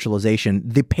with virtualization.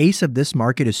 The pace of this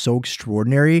market is so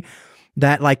extraordinary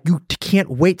that like you can't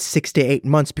wait 6 to 8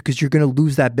 months because you're going to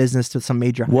lose that business to some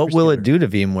major. What will it do to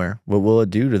VMware? What will it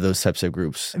do to those types of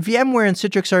groups? VMware and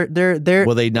Citrix are they're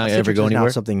will they not ever go anywhere?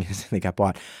 Something they got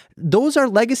bought. Those are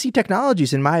legacy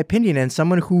technologies, in my opinion. And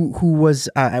someone who was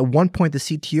at one point the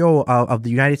CTO of the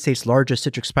United States' largest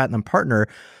Citrix Platinum partner,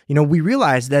 we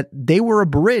realized that they were a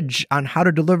bridge on how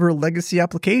to deliver legacy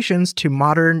applications to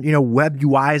modern, web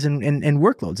UIs and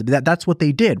workloads. That's what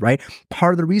they did, right?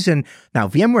 Part of the reason now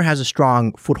VMware has a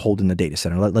strong foothold in the data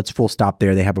center. Let's full stop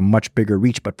there. They have a much bigger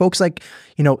reach. But folks like,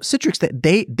 Citrix, that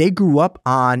they grew up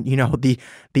on, the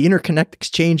Interconnect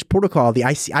Exchange protocol, the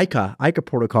ICA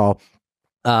protocol.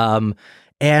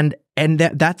 And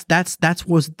that's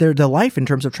was their life in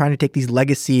terms of trying to take these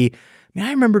legacy. I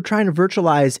remember trying to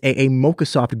virtualize a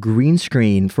Mochasoft green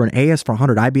screen for an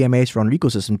AS400, IBM AS400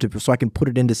 ecosystem so I can put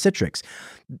it into Citrix.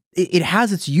 It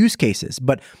has its use cases,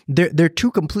 but they're two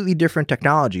completely different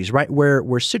technologies, right? Where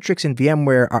Citrix and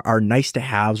VMware are nice to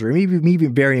haves or maybe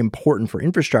very important for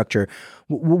infrastructure.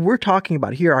 What we're talking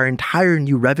about here are entire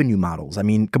new revenue models. I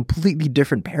mean, completely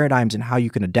different paradigms in how you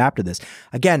can adapt to this.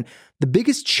 Again, the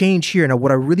biggest change here, and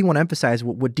what I really want to emphasize,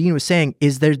 what Dean was saying,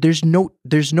 is there's no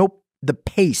the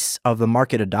pace of the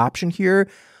market adoption here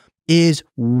is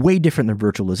way different than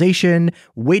virtualization,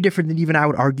 way different than even, I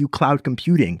would argue, cloud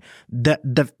computing.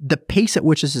 The pace at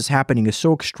which this is happening is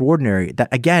so extraordinary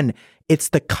that, again, it's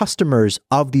the customers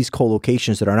of these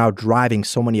co-locations that are now driving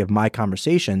so many of my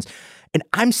conversations. And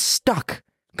I'm stuck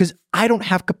because I don't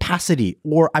have capacity,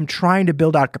 or I'm trying to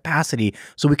build out capacity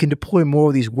so we can deploy more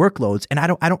of these workloads. And I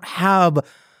don't have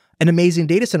an amazing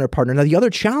data center partner. Now, the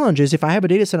other challenge is if I have a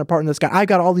data center partner I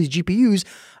got all these GPUs,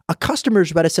 a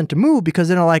customer's reticent to move because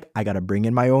then they're like, I got to bring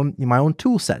in my own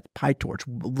tool set, PyTorch,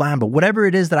 Lambda, whatever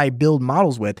it is that I build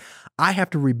models with. I have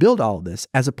to rebuild all of this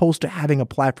as opposed to having a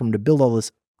platform to build all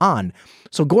this on.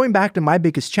 So going back to my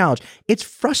biggest challenge, it's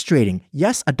frustrating.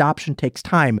 Yes, adoption takes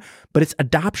time, but it's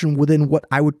adoption within what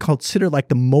I would consider like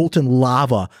the molten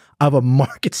lava of a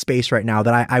market space right now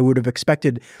that I would have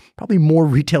expected probably more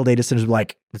retail data centers were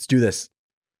like, let's do this.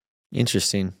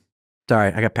 Interesting.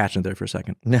 Sorry, I got passionate there for a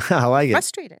second. No, I like it.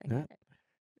 Frustrating. Yeah.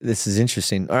 This is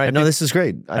interesting. All right. This is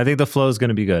great. I think the flow is going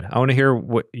to be good. I want to hear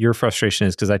what your frustration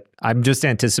is because I'm just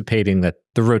anticipating that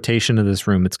the rotation of this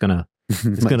room, it's going to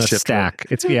stack.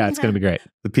 Right? It's going to be great.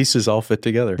 The pieces all fit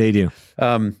together. They do.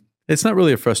 It's not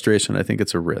really a frustration. I think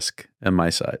it's a risk on my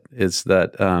side. It's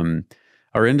that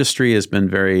our industry has been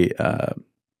very,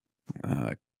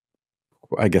 I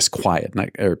guess, quiet.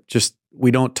 We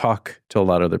don't talk to a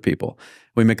lot of other people.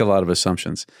 We make a lot of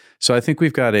assumptions. So I think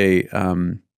we've got a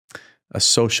a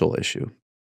social issue.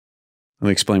 Let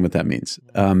me explain what that means.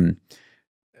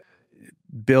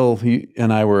 Bill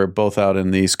and I were both out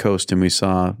in the East Coast, and we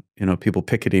saw, people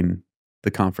picketing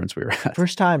the conference we were at.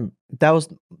 That was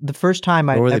the first time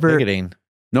I What were they ever picketing?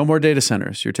 No more data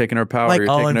centers. You're taking our power. Like- you're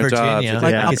Oh, taking in our jobs. Virginia. You're like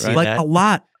taking Yeah, I our- can see right?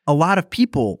 that. a lot of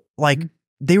people, like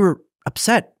they were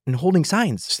upset and holding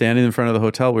signs. Standing in front of the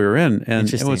hotel we were in. And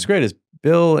Interesting. what's great is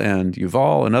Bill and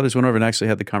Yuval and others went over and actually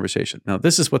had the conversation. Now,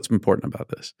 this is what's important about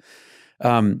this.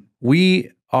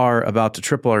 We are about to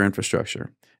triple our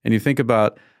infrastructure. And you think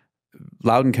about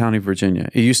Loudoun County, Virginia.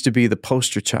 It used to be the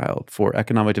poster child for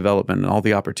economic development and all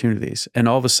the opportunities. And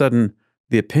all of a sudden,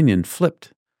 the opinion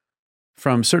flipped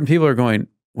from certain people are going,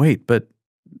 wait, but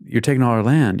you're taking all our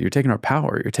land, you're taking our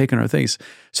power, you're taking our things.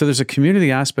 So there's a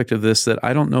community aspect of this that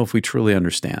I don't know if we truly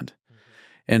understand.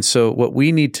 And so what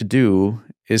we need to do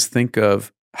is think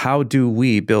of how do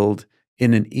we build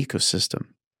in an ecosystem?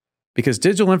 Because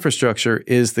digital infrastructure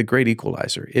is the great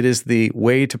equalizer. It is the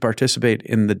way to participate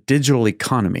in the digital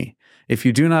economy. If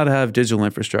you do not have digital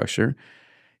infrastructure,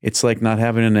 it's like not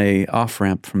having an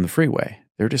off-ramp from the freeway.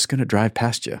 They're just going to drive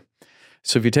past you.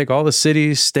 So if you take all the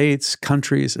cities, states,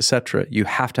 countries, et cetera, you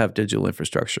have to have digital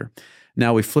infrastructure.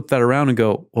 Now we flip that around and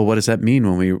go, well, what does that mean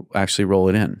when we actually roll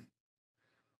it in?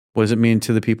 What does it mean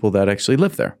to the people that actually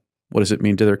live there? What does it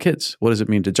mean to their kids? What does it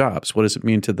mean to jobs? What does it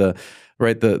mean to the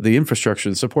infrastructure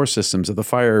and support systems of the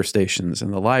fire stations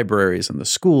and the libraries and the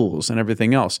schools and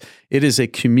everything else? It is a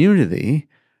community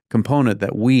component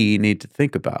that we need to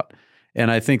think about.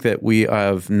 And I think that we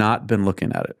have not been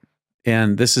looking at it.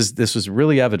 And this was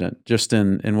really evident just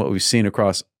in what we've seen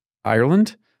across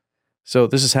Ireland. So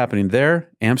this is happening there,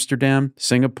 Amsterdam,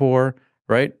 Singapore,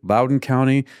 right? Loudoun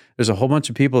County. There's a whole bunch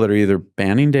of people that are either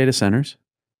banning data centers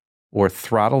or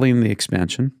throttling the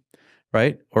expansion,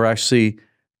 right? Or actually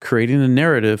creating a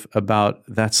narrative about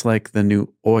that's like the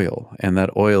new oil and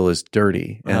that oil is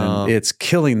dirty and it's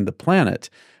killing the planet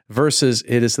versus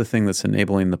it is the thing that's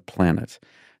enabling the planet.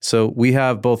 So we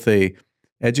have both a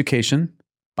education,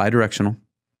 bidirectional.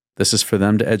 This is for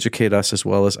them to educate us as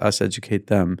well as us educate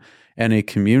them, and a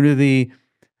community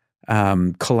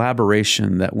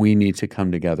collaboration that we need to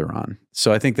come together on.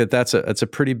 So I think that's a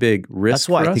pretty big risk. That's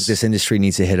why for I us. think this industry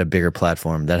needs to hit a bigger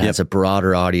platform that has a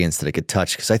broader audience that it could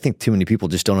touch. Because I think too many people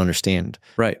just don't understand.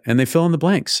 Right, and they fill in the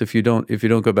blanks if you don't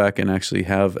go back and actually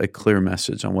have a clear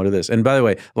message on what it is. And by the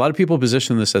way, a lot of people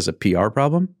position this as a PR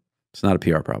problem. It's not a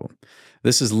PR problem.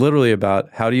 This is literally about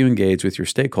how do you engage with your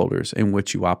stakeholders in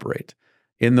which you operate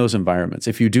in those environments.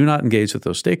 If you do not engage with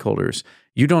those stakeholders,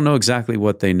 you don't know exactly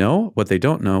what they know, what they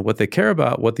don't know, what they care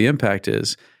about, what the impact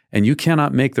is, and you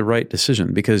cannot make the right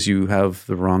decision because you have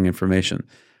the wrong information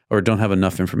or don't have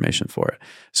enough information for it.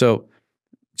 So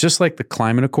just like the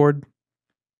climate accord,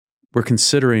 we're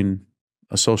considering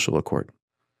a social accord.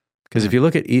 Because if you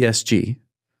look at ESG,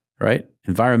 right,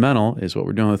 environmental is what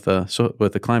we're doing with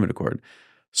the climate accord.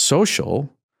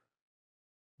 Social,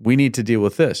 we need to deal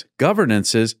with this.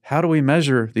 Governance is how do we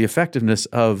measure the effectiveness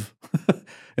of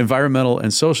environmental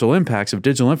and social impacts of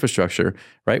digital infrastructure,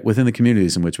 right, within the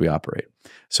communities in which we operate.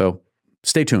 So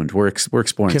stay tuned. We're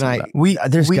exploring some of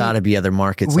that. There's got to be other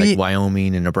markets like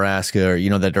Wyoming and Nebraska,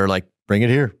 or that are like, bring it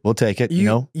here, we'll take it.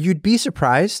 You'd be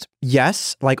surprised.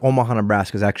 Yes, like Omaha,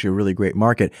 Nebraska is actually a really great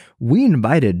market. We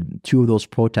invited two of those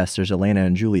protesters, Elena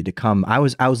and Julie, to come. I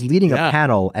was leading a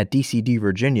panel at DCD,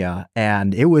 Virginia,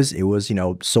 and it was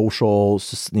social,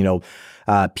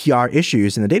 PR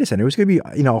issues in the data center. It was going to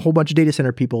be a whole bunch of data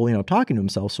center people talking to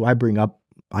themselves. So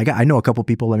I know a couple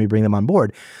people. Let me bring them on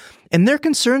board, and their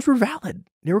concerns were valid.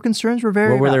 Their concerns were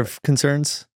very. What were valid. their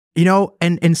concerns?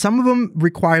 And some of them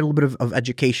required a little bit of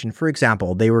education. For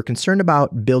example, they were concerned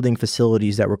about building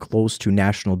facilities that were close to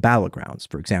national battlegrounds,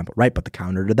 for example, right? But the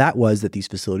counter to that was that these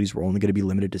facilities were only going to be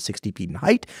limited to 60 feet in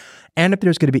height. And if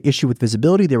there's going to be issue with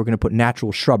visibility, they were going to put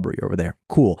natural shrubbery over there.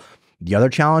 Cool. The other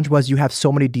challenge was you have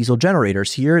so many diesel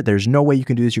generators here. There's no way you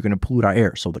can do this. You're going to pollute our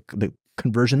air. So the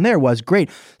conversion there was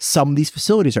great. Some of these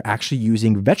facilities are actually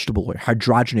using vegetable oil,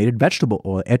 hydrogenated vegetable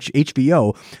oil,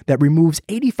 HVO, that removes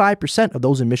 85% of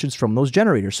those emissions from those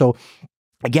generators. So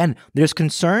again, there's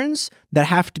concerns that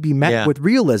have to be met with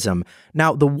realism.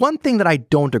 Now, the one thing that I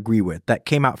don't agree with that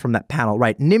came out from that panel,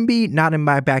 right? NIMBY, not in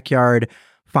my backyard.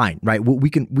 Fine, right? We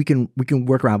can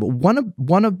work around. But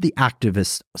one of the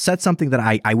activists said something that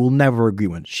I will never agree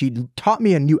with. She taught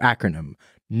me a new acronym: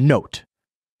 NOTE.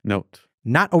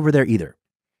 Not over there either.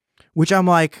 Which I'm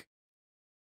like,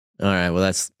 all right. Well,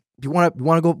 that's. Do you want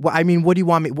to go? I mean, what do you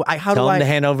want me? Tell them to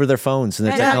hand over their phones and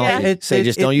their technology. Say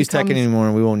just don't use tech anymore,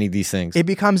 and we won't need these things. It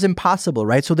becomes impossible,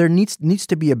 right? So there needs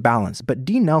to be a balance. But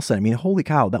Dean Nelson, I mean, holy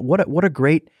cow! What a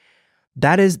great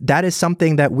that is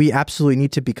something that we absolutely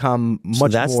need to become much more.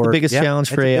 That's the biggest challenge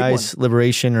for AI's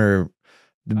liberation, or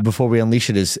before we unleash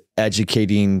it, is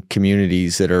educating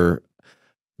communities that are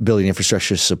building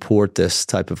infrastructure to support this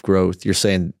type of growth. You're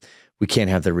saying we can't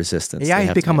have the resistance. AI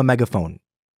has become a megaphone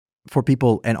for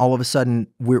people, and all of a sudden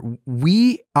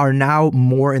we are now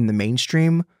more in the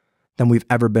mainstream than we've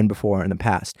ever been before in the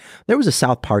past. There was a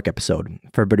South Park episode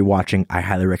for everybody watching. I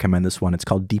highly recommend this one. It's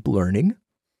called Deep Learning.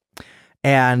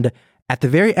 And at the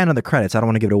very end of the credits, I don't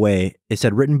want to give it away, it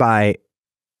said written by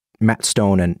Matt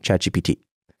Stone and ChatGPT.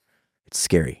 It's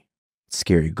scary. It's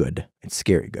scary good. It's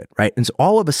scary good, right? And so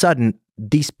all of a sudden,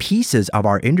 these pieces of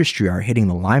our industry are hitting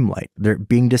the limelight. They're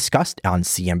being discussed on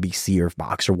CNBC or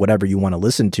Fox or whatever you want to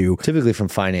listen to. Typically from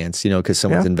finance, because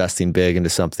someone's investing big into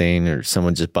something, or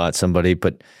someone just bought somebody.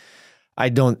 But I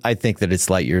think that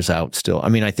it's light years out still. I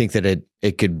mean, I think that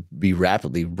it could be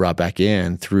rapidly brought back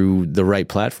in through the right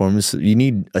platforms. You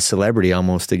need a celebrity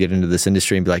almost to get into this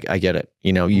industry and be like, I get it.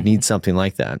 You need something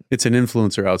like that. It's an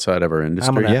influencer outside of our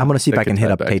industry. I'm going to see if I can hit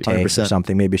up Tay Tay or 100%.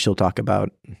 something. Maybe she'll talk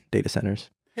about data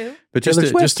centers. Who? But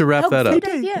just to wrap that up,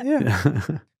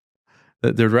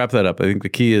 to wrap that up, I think the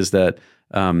key is that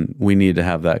we need to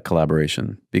have that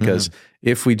collaboration, because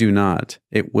if we do not,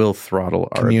 it will throttle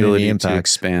our ability to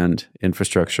expand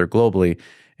infrastructure globally.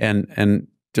 And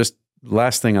just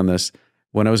last thing on this,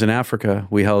 when I was in Africa,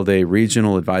 we held a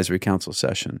regional advisory council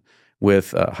session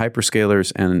with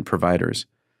hyperscalers and providers.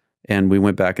 And we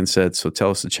went back and said, so tell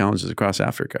us the challenges across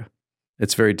Africa.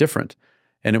 It's very different.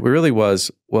 And it really was,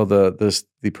 well, the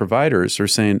providers are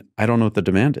saying, I don't know what the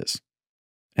demand is.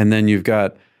 And then you've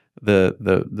got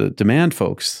the demand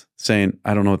folks saying,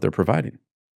 I don't know what they're providing.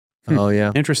 Oh,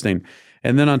 yeah. Interesting.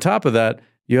 And then on top of that,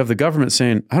 you have the government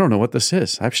saying, I don't know what this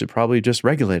is. I should probably just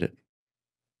regulate it.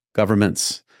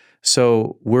 Governments.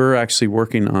 So we're actually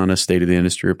working on a state of the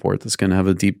industry report that's going to have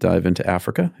a deep dive into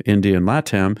Africa, India, and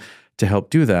LATAM to help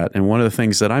do that. And one of the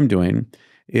things that I'm doing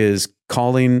is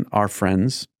calling our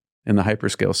friends in the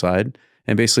hyperscale side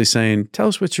and basically saying, tell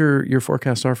us what your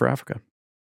forecasts are for Africa.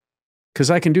 Because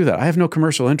I can do that. I have no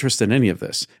commercial interest in any of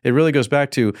this. It really goes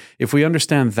back to, if we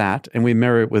understand that and we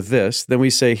marry it with this, then we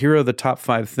say, here are the top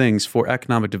 5 things for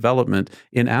economic development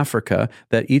in Africa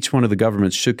that each one of the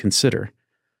governments should consider.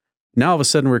 Now, all of a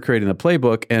sudden, we're creating a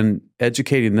playbook and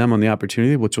educating them on the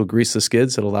opportunity, which will grease the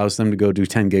skids that allows them to go do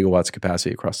 10 gigawatts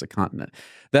capacity across the continent.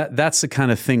 That's the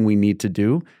kind of thing we need to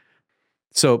do.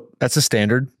 So that's a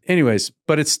standard. Anyways,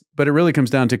 but it really comes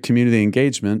down to community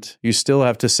engagement. You still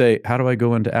have to say, how do I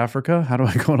go into Africa? How do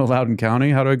I go into Loudoun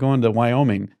County? How do I go into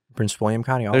Wyoming? Prince William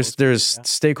County. There's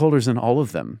stakeholders in all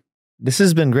of them. This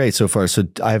has been great so far. So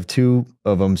I have 2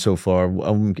 of them so far.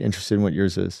 I'm interested in what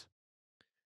yours is.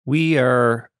 We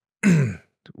are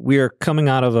coming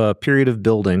out of a period of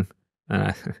building,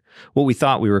 what we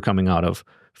thought we were coming out of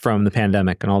from the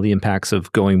pandemic and all the impacts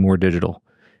of going more digital.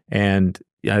 And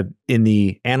in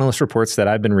the analyst reports that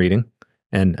I've been reading,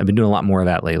 and I've been doing a lot more of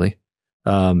that lately,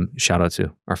 shout out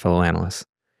to our fellow analysts,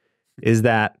 is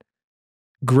that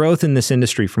growth in this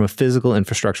industry from a physical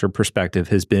infrastructure perspective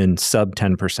has been sub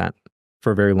 10%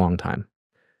 for a very long time.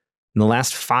 In the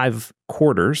last 5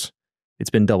 quarters,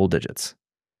 it's been double digits.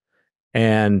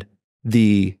 And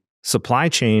the supply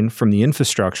chain from the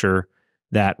infrastructure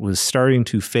that was starting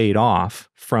to fade off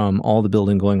from all the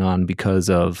building going on because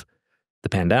of the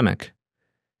pandemic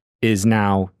is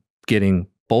now getting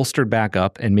bolstered back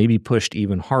up and maybe pushed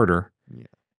even harder. Yeah.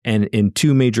 And in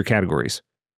 2 major categories,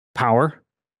 power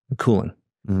and cooling.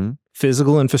 Mm-hmm.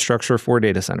 Physical infrastructure for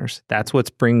data centers. That's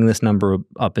what's bringing this number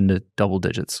up into double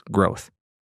digits growth.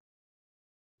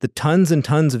 The tons and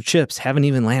tons of chips haven't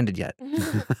even landed yet.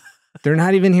 They're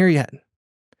not even here yet.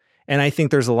 And I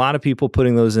think there's a lot of people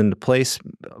putting those into place,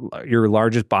 your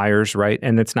largest buyers, right?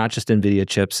 And it's not just NVIDIA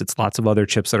chips, it's lots of other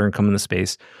chips that are going to come in the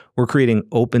space. We're creating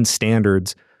open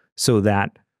standards so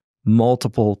that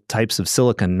multiple types of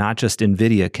silicon, not just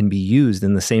NVIDIA, can be used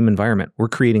in the same environment. We're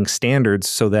creating standards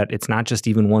so that it's not just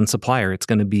even one supplier. It's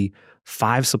going to be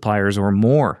 5 suppliers or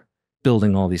more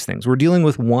building all these things. We're dealing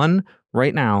with one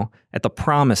right now at the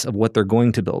promise of what they're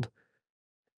going to build.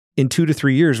 In 2 to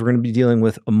 3 years, we're going to be dealing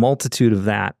with a multitude of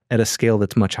that at a scale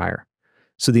that's much higher.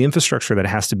 So the infrastructure that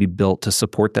has to be built to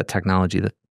support that technology,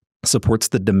 that supports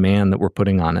the demand that we're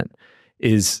putting on it,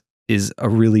 is a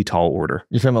really tall order.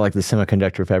 You're talking about like the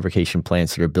semiconductor fabrication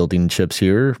plants that are building chips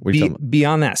here?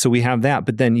 Beyond that. So we have that,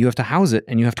 but then you have to house it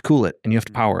and you have to cool it and you have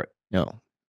to power it. No.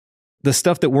 The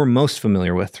stuff that we're most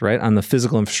familiar with, right, on the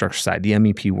physical infrastructure side, the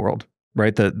MEP world,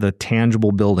 right, the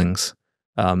tangible buildings,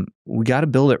 we got to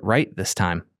build it right this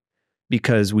time.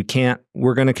 Because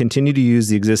we're going to continue to use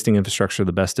the existing infrastructure to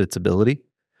the best of its ability.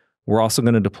 We're also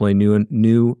going to deploy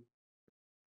new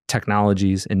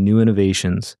technologies and new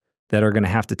innovations that are going to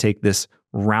have to take this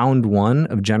round one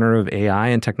of generative AI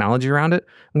and technology around it.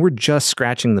 And we're just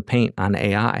scratching the paint on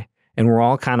AI. And we're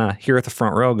all kind of here at the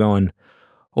front row going,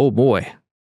 oh boy,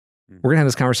 we're going to have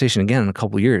this conversation again in a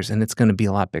couple of years, and it's going to be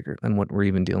a lot bigger than what we're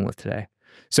even dealing with today.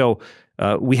 So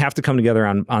we have to come together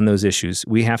on those issues.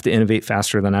 We have to innovate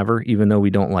faster than ever, even though we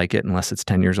don't like it unless it's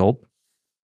 10 years old.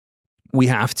 We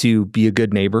have to be a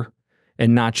good neighbor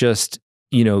and not just,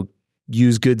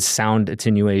 use good sound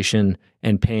attenuation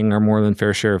and paying our more than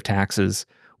fair share of taxes.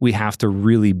 We have to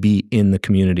really be in the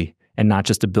community and not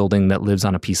just a building that lives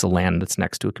on a piece of land that's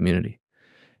next to a community.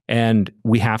 And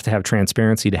we have to have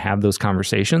transparency to have those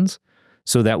conversations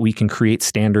so that we can create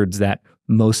standards that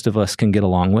most of us can get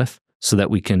along with so that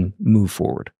we can move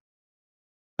forward.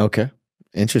 Okay.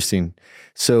 Interesting.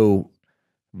 So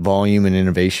volume and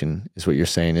innovation is what you're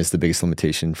saying is the biggest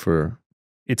limitation for...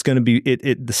 It's going to be,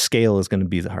 the scale is going to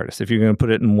be the hardest. If you're going to put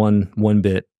it in one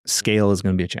bit, scale is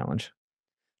going to be a challenge.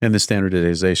 And the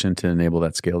standardization to enable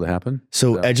that scale to happen.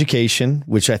 So education,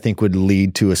 which I think would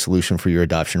lead to a solution for your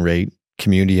adoption rate,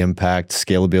 community impact,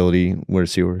 scalability.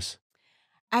 Where's yours?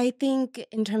 I think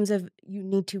in terms of you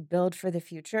need to build for the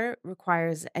future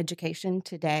requires education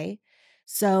today.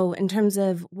 So in terms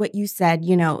of what you said,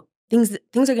 things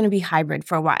are going to be hybrid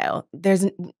for a while.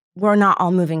 We're not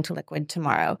all moving to liquid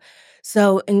tomorrow.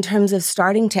 So in terms of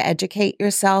starting to educate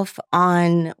yourself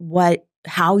on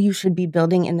how you should be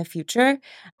building in the future,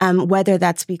 whether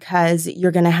that's because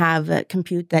you're going to have a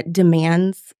compute that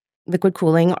demands liquid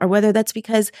cooling, or whether that's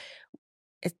because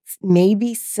it's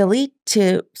maybe silly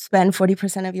to spend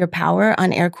 40% of your power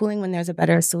on air cooling when there's a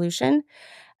better solution.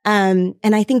 And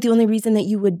I think the only reason that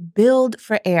you would build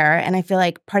for air, and I feel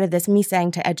like part of this, me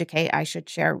saying to educate, I should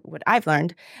share what I've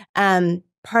learned.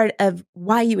 Part of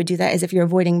why you would do that is if you're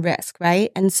avoiding risk,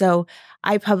 right? And so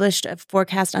I published a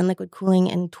forecast on liquid cooling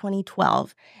in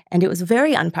 2012, and it was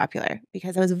very unpopular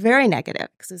because I was very negative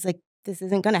because it was like, this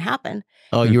isn't going to happen.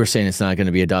 Oh, you were saying it's not going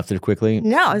to be adopted quickly?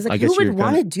 No, I was like, who would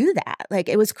want to do that? Like,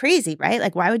 it was crazy, right?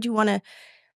 Like, why would you want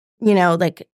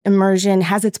to, immersion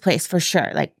has its place for sure.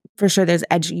 Like, for sure, there's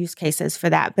edge use cases for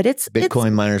that. But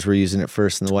Bitcoin miners were using it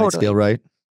first in the wide scale, right?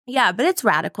 Yeah, but it's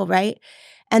radical, right?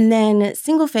 And then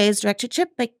single phase direct to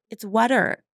chip, like it's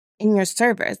wetter in your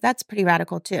servers. That's pretty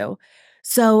radical too.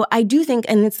 So I do think,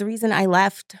 and it's the reason I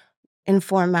left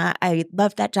Informa. I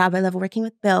love that job. I love working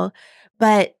with Bill.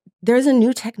 But there's a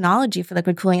new technology for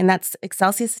liquid cooling, and that's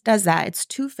Excelsius does that. It's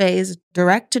 2-phase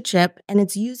direct to chip, and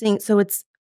it's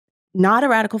not a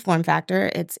radical form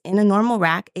factor. It's in a normal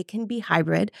rack. It can be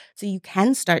hybrid. So you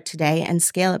can start today and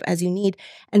scale up as you need.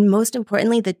 And most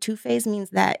importantly, the 2-phase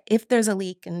means that if there's a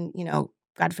leak and,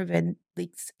 God forbid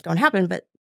leaks don't happen, but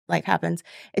life happens,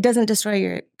 it doesn't destroy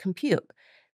your compute.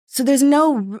 So there's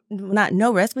not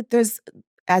no risk, but there's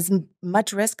as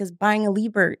much risk as buying a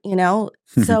Liebherr,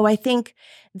 So I think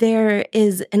there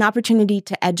is an opportunity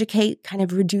to educate, kind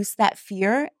of reduce that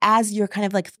fear as you're kind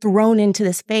of like thrown into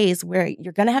this phase where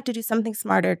you're going to have to do something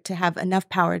smarter to have enough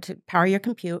power to power your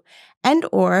compute, and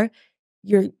or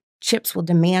your chips will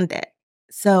demand it.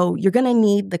 So you're going to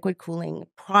need liquid cooling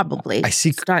probably.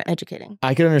 Start educating.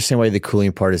 I can understand why the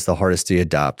cooling part is the hardest to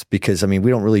adopt because, we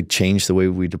don't really change the way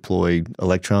we deploy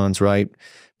electrons, right?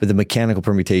 But the mechanical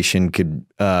permutation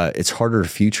it's harder to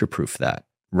future-proof that,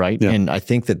 right? Yeah. And I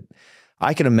think that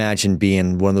I can imagine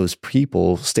being one of those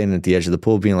people standing at the edge of the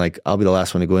pool being like, I'll be the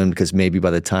last one to go in because maybe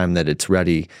by the time that it's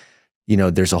ready,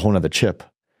 there's a whole nother chip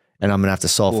and I'm going to have to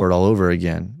solve for it all over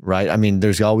again, right?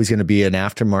 There's always going to be an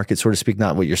aftermarket, so to speak,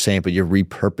 not what you're saying, but you're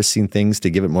repurposing things to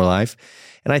give it more life.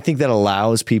 And I think that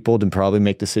allows people to probably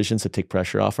make decisions that take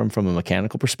pressure off them from a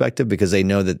mechanical perspective because they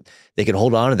know that they could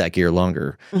hold on to that gear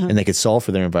longer and they could solve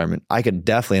for their environment. I could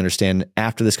definitely understand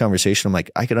after this conversation, I'm like,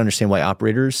 I could understand why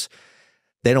operators,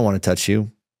 they don't want to touch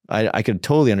you. I could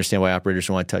totally understand why operators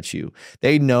don't want to touch you.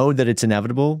 They know that it's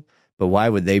inevitable, but why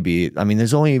would they be?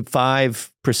 There's only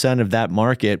 5% of that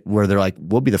market where they're like,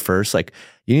 we'll be the first. Like,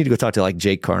 you need to go talk to like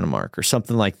Jake Carnemark or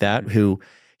something like that, who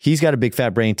he's got a big fat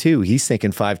brain too. He's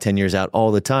thinking 5-10 years out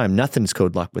all the time. Nothing's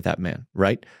code locked with that man,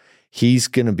 right? He's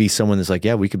going to be someone that's like,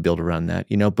 yeah, we could build around that,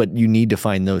 but you need to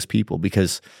find those people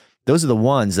because those are the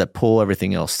ones that pull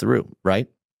everything else through, right?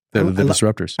 The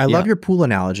disruptors. I love your pool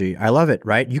analogy. I love it,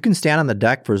 right? You can stand on the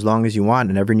deck for as long as you want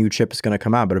and every new chip is going to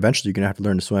come out, but eventually you're going to have to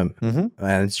learn to swim.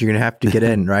 And so you're going to have to get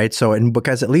in, right? So, and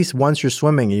because at least once you're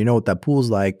swimming and you know what that pool's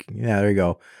like, yeah, there you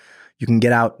go. You can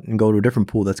get out and go to a different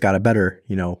pool that's got a better,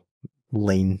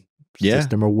 lane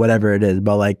system or whatever it is.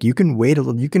 But like you can wait a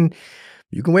little, you can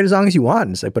you can wait as long as you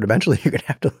want. It's like, but eventually you're going to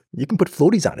have to, you can put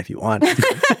floaties on if you want.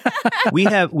 we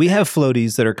have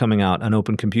floaties that are coming out on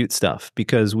open compute stuff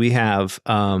because we have.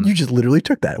 You just literally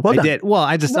took that. Well I done. did. Well,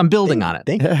 I'm building on it.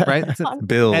 Thank you. Right.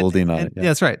 Building on it. Yeah,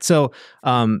 that's right. So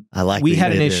I like we that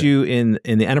had you an did it. issue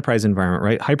in the enterprise environment,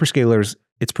 right? Hyperscalers,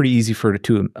 it's pretty easy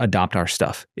to adopt our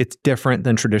stuff. It's different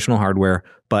than traditional hardware,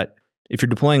 but if you're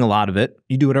deploying a lot of it,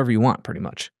 you do whatever you want pretty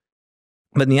much.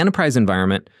 But in the enterprise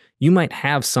environment, you might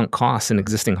have sunk costs in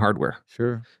existing hardware.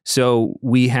 Sure. So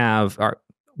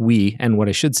and what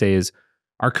I should say is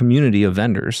our community of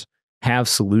vendors have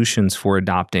solutions for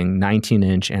adopting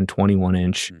 19-inch and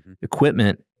 21-inch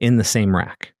equipment in the same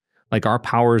rack. Like our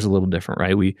power is a little different,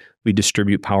 right? We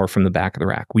distribute power from the back of the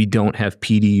rack. We don't have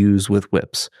PDUs with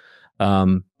whips.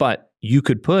 But you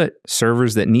could put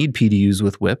servers that need PDUs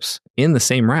with whips in the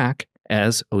same rack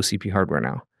as OCP hardware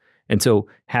now. And so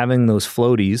having those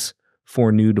floaties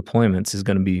for new deployments is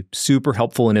going to be super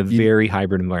helpful in a very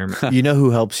hybrid environment. You know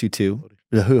who helps you too?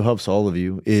 Who helps all of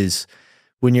you is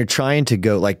when you're trying to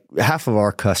go, like half of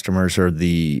our customers are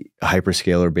the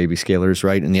hyperscaler baby scalers,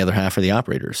 right? And the other half are the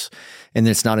operators. And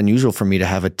it's not unusual for me to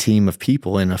have a team of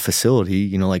people in a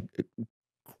facility, like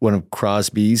one of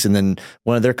Crosby's, and then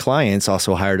one of their clients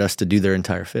also hired us to do their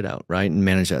entire fit out, right? And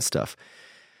manage that stuff.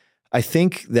 I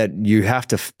think that you have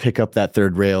to pick up that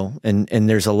third rail, and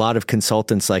there's a lot of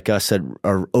consultants like us that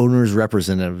are owners'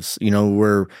 representatives.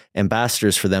 We're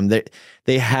ambassadors for them.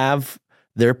 They have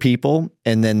their people,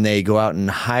 and then they go out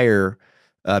and hire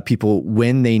people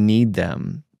when they need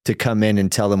them to come in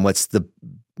and tell them what's the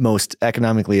most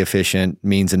economically efficient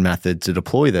means and method to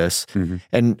deploy this. Mm-hmm.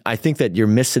 And I think that you're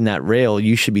missing that rail.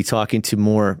 You should be talking to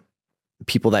more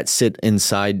people that sit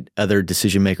inside other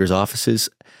decision makers' offices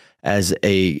as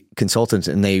a consultant,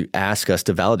 and they ask us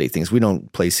to validate things. We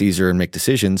don't play Caesar and make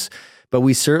decisions, but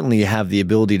we certainly have the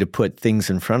ability to put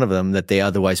things in front of them that they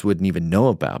otherwise wouldn't even know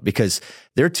about because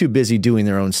they're too busy doing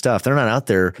their own stuff. They're not out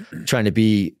there trying to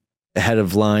be ahead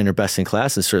of line or best in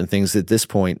class in certain things at this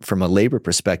point from a labor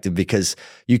perspective because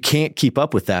you can't keep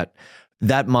up with that.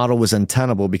 That model was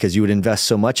untenable because you would invest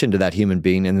so much into that human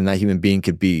being, and then that human being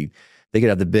they could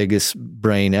have the biggest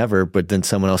brain ever, but then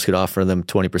someone else could offer them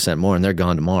 20% more and they're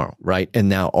gone tomorrow, right? And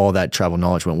now all that tribal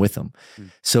knowledge went with them.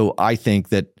 So I think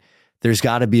that there's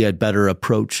got to be a better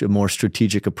approach, a more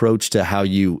strategic approach to how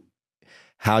you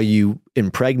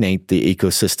impregnate the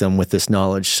ecosystem with this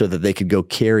knowledge so that they could go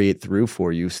carry it through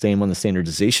for you, staying on the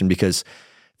standardization, because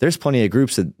there's plenty of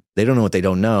groups that they don't know what they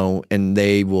don't know, and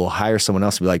they will hire someone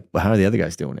else and be like, well, how are the other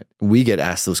guys doing it? We get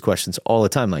asked those questions all the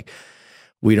time. Like,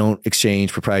 we don't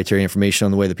exchange proprietary information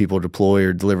on the way that people deploy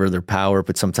or deliver their power,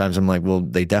 but sometimes I'm like, well,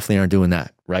 they definitely aren't doing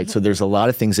that, right? So there's a lot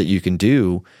of things that you can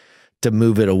do to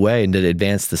move it away and to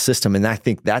advance the system. And I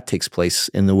think that takes place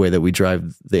in the way that we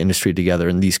drive the industry together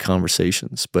in these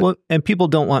conversations. But and people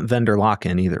don't want vendor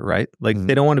lock-in either, right? Like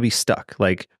they don't want to be stuck.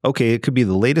 Like, okay, it could be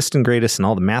the latest and greatest and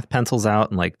all the math pencils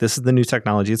out and like, this is the new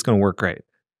technology. It's going to work great.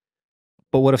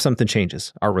 But what if something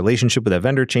changes? Our relationship with that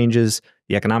vendor changes,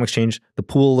 the economics change, the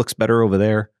pool looks better over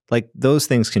there. Like those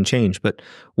things can change. But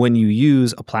when you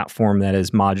use a platform that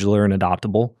is modular and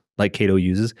adoptable, like Cato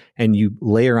uses, and you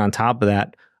layer on top of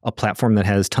that a platform that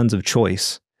has tons of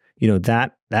choice,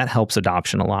 that helps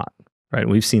adoption a lot, right?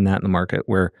 We've seen that in the market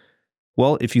where,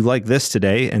 well, if you like this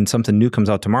today and something new comes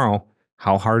out tomorrow,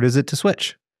 how hard is it to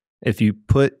switch? If you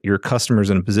put your customers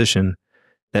in a position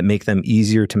that make them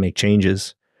easier to make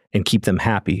changes and keep them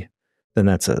happy, then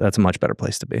that's a much better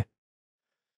place to be.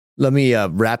 let me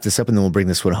wrap this up, and then we'll bring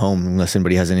this one home unless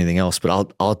anybody has anything else.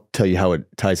 But I'll tell you how it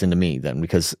ties into me then,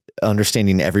 because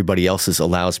understanding everybody else's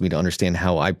allows me to understand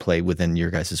how I play within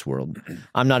your guys' world.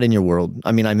 I'm not in your world.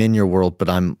 I mean, I'm in your world, but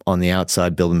I'm on the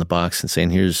outside building the box and saying,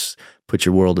 here's, put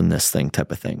your world in this thing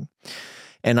type of thing.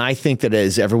 And I think that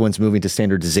as everyone's moving to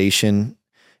standardization,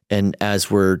 and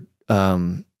as we're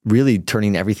really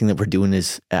turning everything that we're doing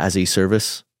as a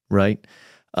service, right?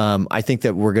 I think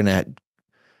that we're going to,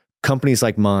 companies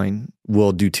like mine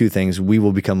will do two things. We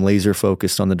will become laser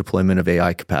focused on the deployment of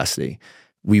AI capacity.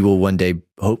 We will one day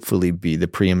hopefully be the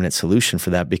preeminent solution for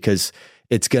that, because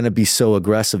it's going to be so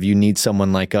aggressive. You need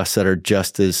someone like us that are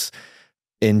just as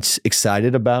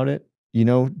excited about it, you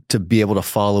know, to be able to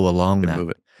follow along that. Move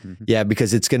it. Mm-hmm. Yeah,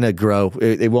 because it's going to grow.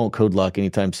 It won't code lock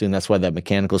anytime soon. That's why that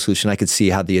mechanical solution, I could see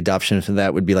how the adoption of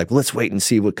that would be like, well, let's wait and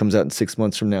see what comes out in 6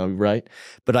 months from now, right?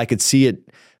 But I could see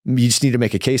it. You just need to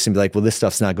make a case and be like, well, this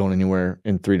stuff's not going anywhere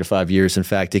in 3 to 5 years. In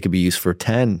fact, it could be used for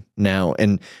 10 now.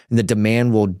 And the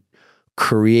demand will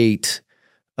create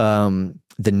the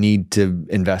need to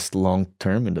invest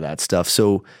long-term into that stuff.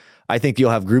 So I think you'll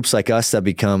have groups like us that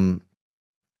become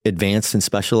advanced and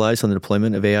specialized on the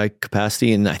deployment of AI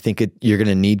capacity. And I think you're going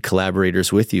to need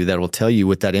collaborators with you that will tell you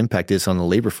what that impact is on the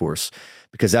labor force,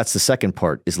 because that's the second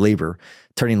part, is labor,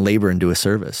 turning labor into a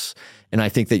service. And I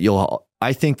think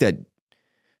that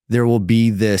there will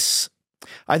be this,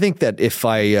 I think that if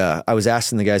I was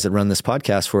asking the guys that run this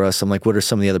podcast for us, I'm like, what are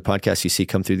some of the other podcasts you see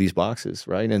come through these boxes,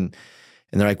 right? And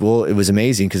they're like, well, it was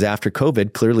amazing because after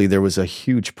COVID, clearly there was a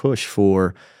huge push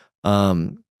for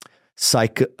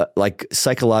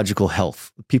psychological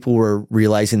health. People were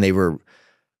realizing they were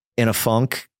in a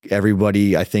funk.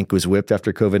 Everybody, I think, was whipped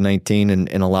after COVID-19,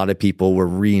 and a lot of people were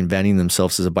reinventing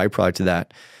themselves as a byproduct of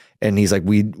that. And he's like,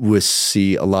 we would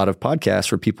see a lot of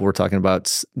podcasts where people were talking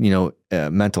about,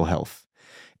 mental health.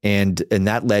 And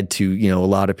that led to, a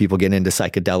lot of people getting into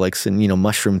psychedelics and,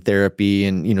 mushroom therapy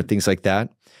and, things like that.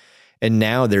 And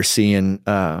now they're seeing,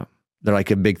 they're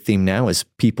like, a big theme now is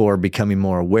people are becoming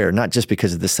more aware, not just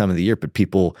because of this time of the year, but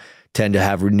people tend to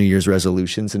have New Year's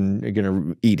resolutions and are going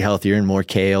to eat healthier and more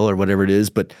kale or whatever it is.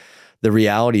 But the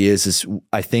reality is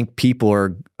I think people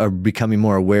are becoming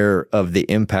more aware of the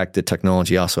impact that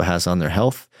technology also has on their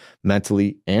health,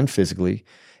 mentally and physically.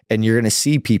 And you're going to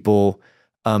see people,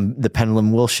 the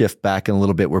pendulum will shift back in a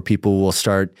little bit where people will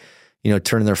start,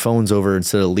 turning their phones over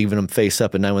instead of leaving them face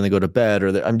up at night when they go to bed,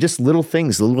 or just little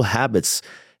things, little habits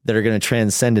that are going to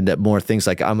transcend into more things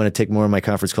like I'm going to take more of my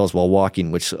conference calls while walking,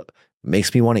 which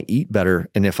makes me want to eat better.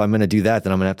 And if I'm going to do that,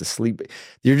 then I'm going to have to sleep.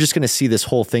 You're just going to see this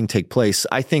whole thing take place.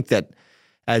 I think that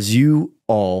as you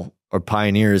all are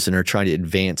pioneers and are trying to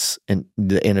advance in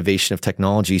the innovation of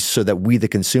technology so that we, the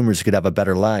consumers, could have a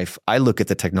better life, I look at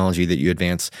the technology that you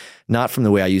advance, not from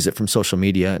the way I use it from social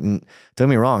media. And don't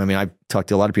get me wrong. I mean, I've talked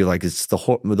to a lot of people like it's the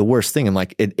worst thing. I'm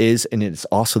like, it is, and it's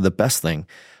also the best thing.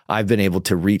 I've been able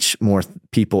to reach more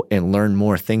people and learn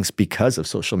more things because of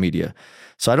social media.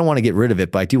 So I don't want to get rid of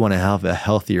it, but I do want to have a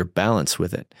healthier balance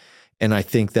with it. And I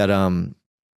think that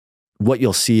what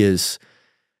you'll see is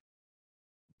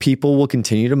people will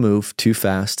continue to move too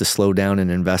fast to slow down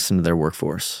and invest into their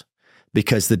workforce,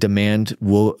 because the demand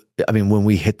when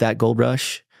we hit that gold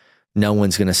rush, no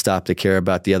one's going to stop to care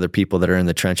about the other people that are in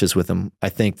the trenches with them. I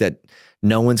think that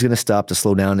no one's going to stop to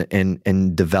slow down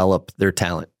and develop their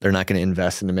talent. They're not going to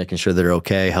invest into making sure they're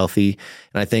okay, healthy.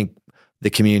 And I think the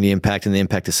community impact and the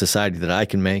impact of society that I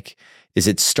can make is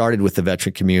it started with the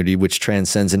veteran community, which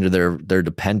transcends into their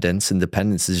dependents. And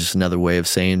dependence is just another way of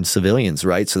saying civilians,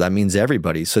 right? So that means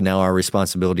everybody. So now our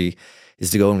responsibility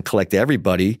is to go and collect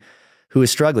everybody who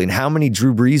is struggling. How many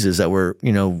Drew Breeses that were,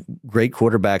 great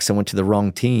quarterbacks that went to the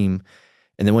wrong team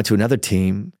and then went to another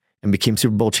team and became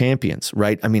Super Bowl champions,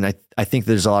 right? I mean, I think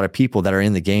there's a lot of people that are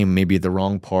in the game, maybe the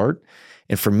wrong part.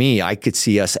 And for me, I could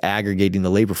see us aggregating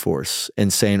the labor force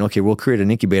and saying, okay, we'll create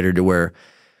an incubator to where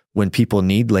when people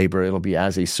need labor, it'll be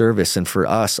as a service. And for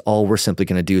us, all we're simply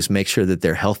going to do is make sure that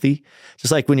they're healthy.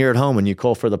 Just like when you're at home and you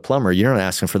call for the plumber, you're not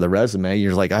asking for the resume.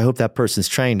 You're like, I hope that person's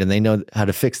trained and they know how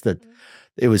to fix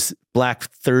it was Black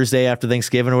Thursday after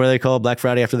Thanksgiving, or what do they call it? Black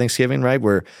Friday after Thanksgiving, right?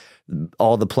 Where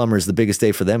all the plumbers, the biggest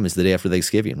day for them is the day after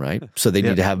Thanksgiving, right? So they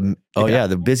need to have,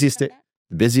 the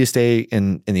busiest day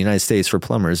in the United States for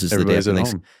plumbers is Everybody's the day after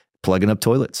Thanksgiving, plugging up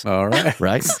toilets. All right.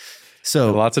 Right?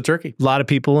 So lots of turkey. A lot of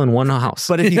people in one house.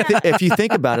 But if you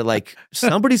think about it, like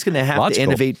somebody's going to have to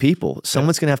innovate people.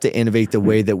 Someone's going to have to innovate the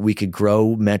way that we could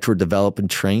grow, mentor, develop, and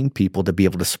train people to be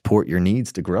able to support your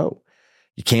needs to grow.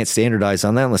 You can't standardize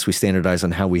on that unless we standardize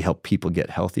on how we help people get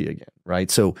healthy again,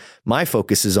 right? So my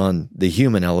focus is on the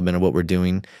human element of what we're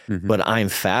doing, but I'm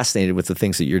fascinated with the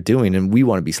things that you're doing, and we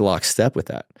want to be lockstep with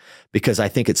that, because I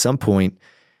think at some point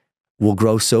we'll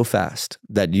grow so fast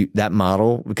that that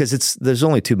model, because there's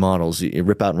only two models: you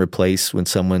rip out and replace when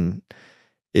someone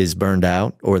is burned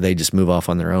out, or they just move off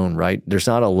on their own, right? There's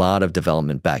not a lot of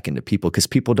development back into people because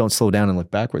people don't slow down and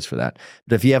look backwards for that.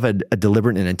 But if you have a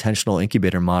deliberate and intentional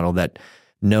incubator model that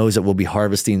knows that we'll be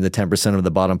harvesting the 10% of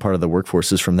the bottom part of the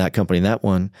workforces from that company and that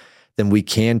one, then we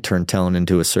can turn talent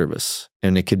into a service.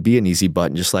 And it could be an easy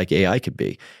button, just like AI could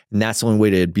be. And that's the only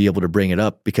way to be able to bring it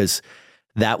up, because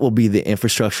that will be the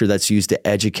infrastructure that's used to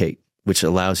educate, which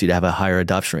allows you to have a higher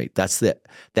adoption rate. That's the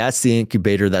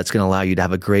incubator that's going to allow you to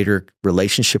have a greater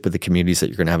relationship with the communities that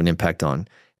you're going to have an impact on.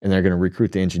 And they're going to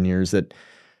recruit the engineers that,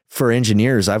 for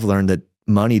engineers, I've learned that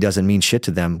money doesn't mean shit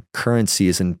to them. Currency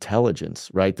is intelligence,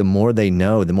 right? The more they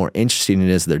know, the more interesting it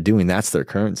is they're doing, that's their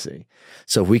currency.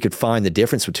 So if we could find the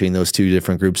difference between those two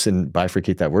different groups and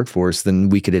bifurcate that workforce, then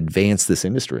we could advance this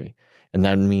industry. And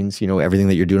that means, everything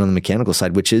that you're doing on the mechanical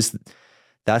side,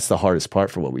 that's the hardest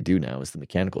part for what we do now, is the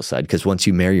mechanical side. Because once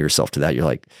you marry yourself to that, you're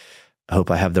like, I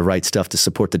hope I have the right stuff to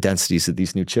support the densities that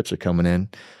these new chips are coming in.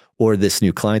 or this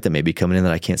new client that may be coming in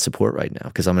that I can't support right now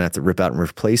because I'm going to have to rip out and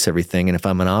replace everything. And if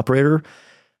I'm an operator,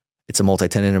 it's a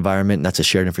multi-tenant environment and that's a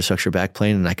shared infrastructure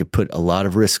backplane. And I could put a lot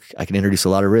of risk. I can introduce a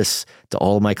lot of risks to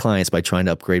all of my clients by trying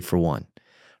to upgrade for one,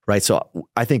 right? So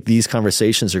I think these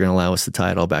conversations are going to allow us to tie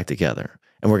it all back together.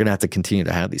 And we're going to have to continue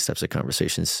to have these types of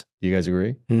conversations. Do you guys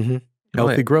agree? Mm-hmm.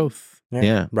 Healthy growth.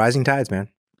 Yeah. Rising tides, man.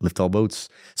 Lift all boats.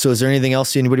 So is there anything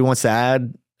else anybody wants to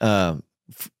add?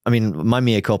 I mean, my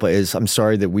mea culpa is I'm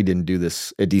sorry that we didn't do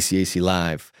this at DCAC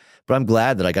Live, but I'm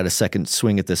glad that I got a second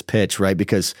swing at this pitch, right?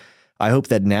 Because I hope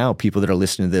that now people that are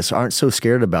listening to this aren't so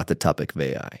scared about the topic of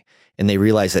AI. And they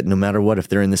realize that no matter what, if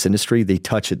they're in this industry, they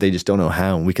touch it. They just don't know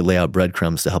how. And we could lay out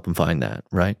breadcrumbs to help them find that,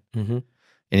 right? Mm-hmm.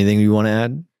 Anything you want to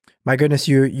add? My goodness,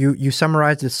 you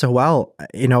summarized it so well.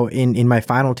 In my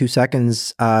final 2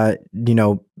 seconds,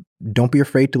 don't be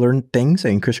afraid to learn things.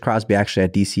 And Chris Crosby actually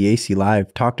at DCAC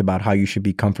Live talked about how you should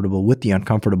be comfortable with the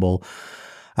uncomfortable.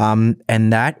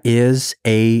 And that is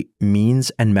a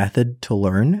means and method to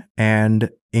learn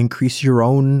and increase your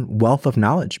own wealth of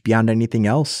knowledge beyond anything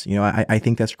else. I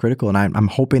think that's critical. And I'm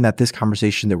hoping that this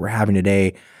conversation that we're having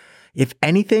today, if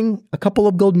anything, a couple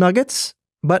of gold nuggets,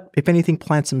 but if anything,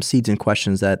 plant some seeds and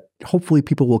questions that hopefully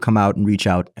people will come out and reach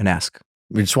out and ask.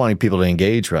 We're just wanting people to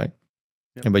engage, right?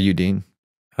 Yep. How about you, Dean?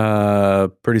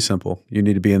 Pretty simple. You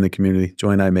need to be in the community.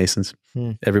 Join iMasons.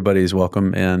 Everybody is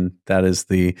welcome. And that is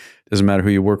doesn't matter who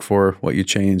you work for, what you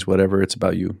change, whatever, it's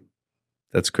about you.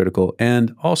 That's critical.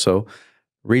 And also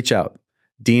reach out.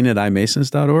 Dean at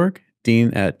imasons.org,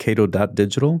 Dean at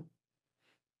cato.digital.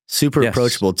 Super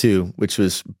approachable too, which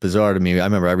was bizarre to me. I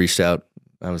remember I reached out.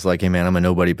 I was like, hey man, I'm a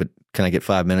nobody, but can I get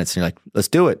 5 minutes? And you're like, let's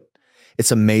do it.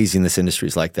 It's amazing this industry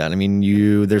is like that. I mean,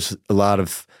 there's a lot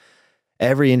of,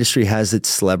 every industry has its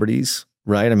celebrities,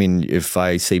 right? I mean, if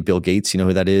I say Bill Gates, you know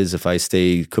who that is. If I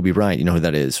say Kobe Bryant, you know who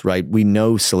that is, right? We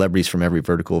know celebrities from every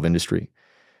vertical of industry.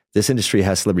 This industry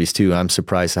has celebrities too. I'm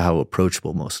surprised at how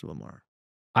approachable most of them are.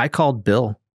 I called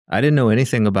Bill. I didn't know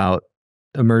anything about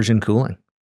immersion cooling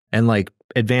and like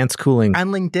advanced cooling. On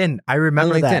LinkedIn. I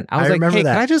remember that. I was like, hey,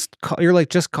 can I just call? You're like,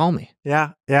 just call me.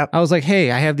 Yeah. Yeah. I was like,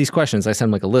 hey, I have these questions. I sent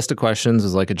him like a list of questions. It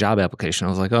was like a job application. I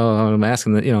was like, oh, I'm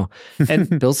asking that,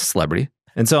 and Bill's a celebrity.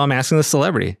 And so I'm asking the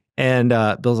celebrity and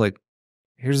Bill's like,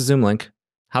 here's a Zoom link,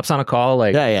 hops on a call.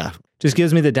 Like, just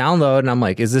gives me the download. And I'm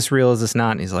like, is this real? Is this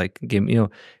not? And he's like,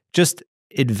 just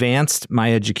advanced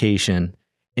my education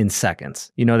in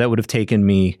seconds. That would have taken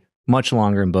me much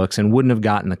longer in books and wouldn't have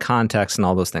gotten the context and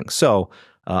all those things. So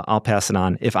I'll pass it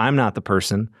on. If I'm not the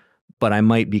person, but I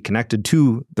might be connected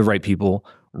to the right people,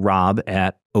 Rob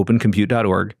at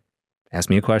opencompute.org. Ask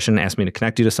me a question, ask me to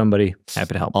connect you to somebody.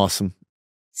 Happy to help. Awesome.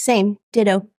 Same,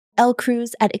 ditto. L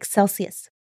Cruz at Excelsius,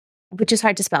 which is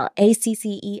hard to spell,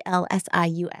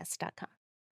 ACCELSIUS.com.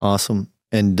 Awesome.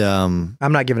 And I'm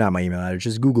not giving out my email address.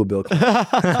 Just Google Bill Clinton.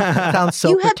 Sounds so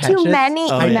you have pretentious. too many.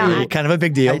 Oh, yeah. Kind of a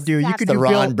big deal. I do. You could the do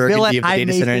Ron Burgundy of the Bill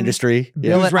data center industry.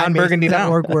 Bill at Ron Burgundy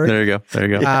now. work. There you go.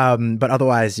 But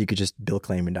otherwise, you could just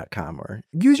billclayman.com or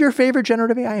use your favorite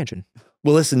generative AI engine.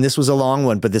 Well, listen, this was a long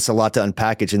one, but there's a lot to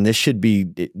unpackage. And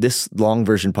this long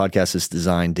version podcast is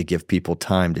designed to give people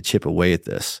time to chip away at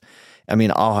this. I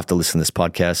mean, I'll have to listen to this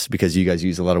podcast because you guys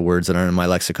use a lot of words that aren't in my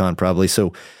lexicon probably.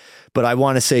 But I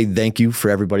want to say thank you for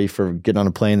everybody for getting on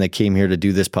a plane that came here to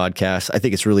do this podcast. I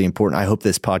think it's really important. I hope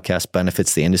this podcast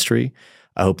benefits the industry.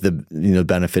 I hope the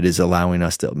benefit is allowing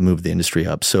us to move the industry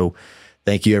up. So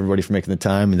thank you everybody for making the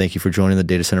time and thank you for joining the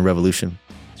Data Center Revolution.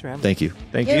 Thank you.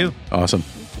 Thank you. Awesome.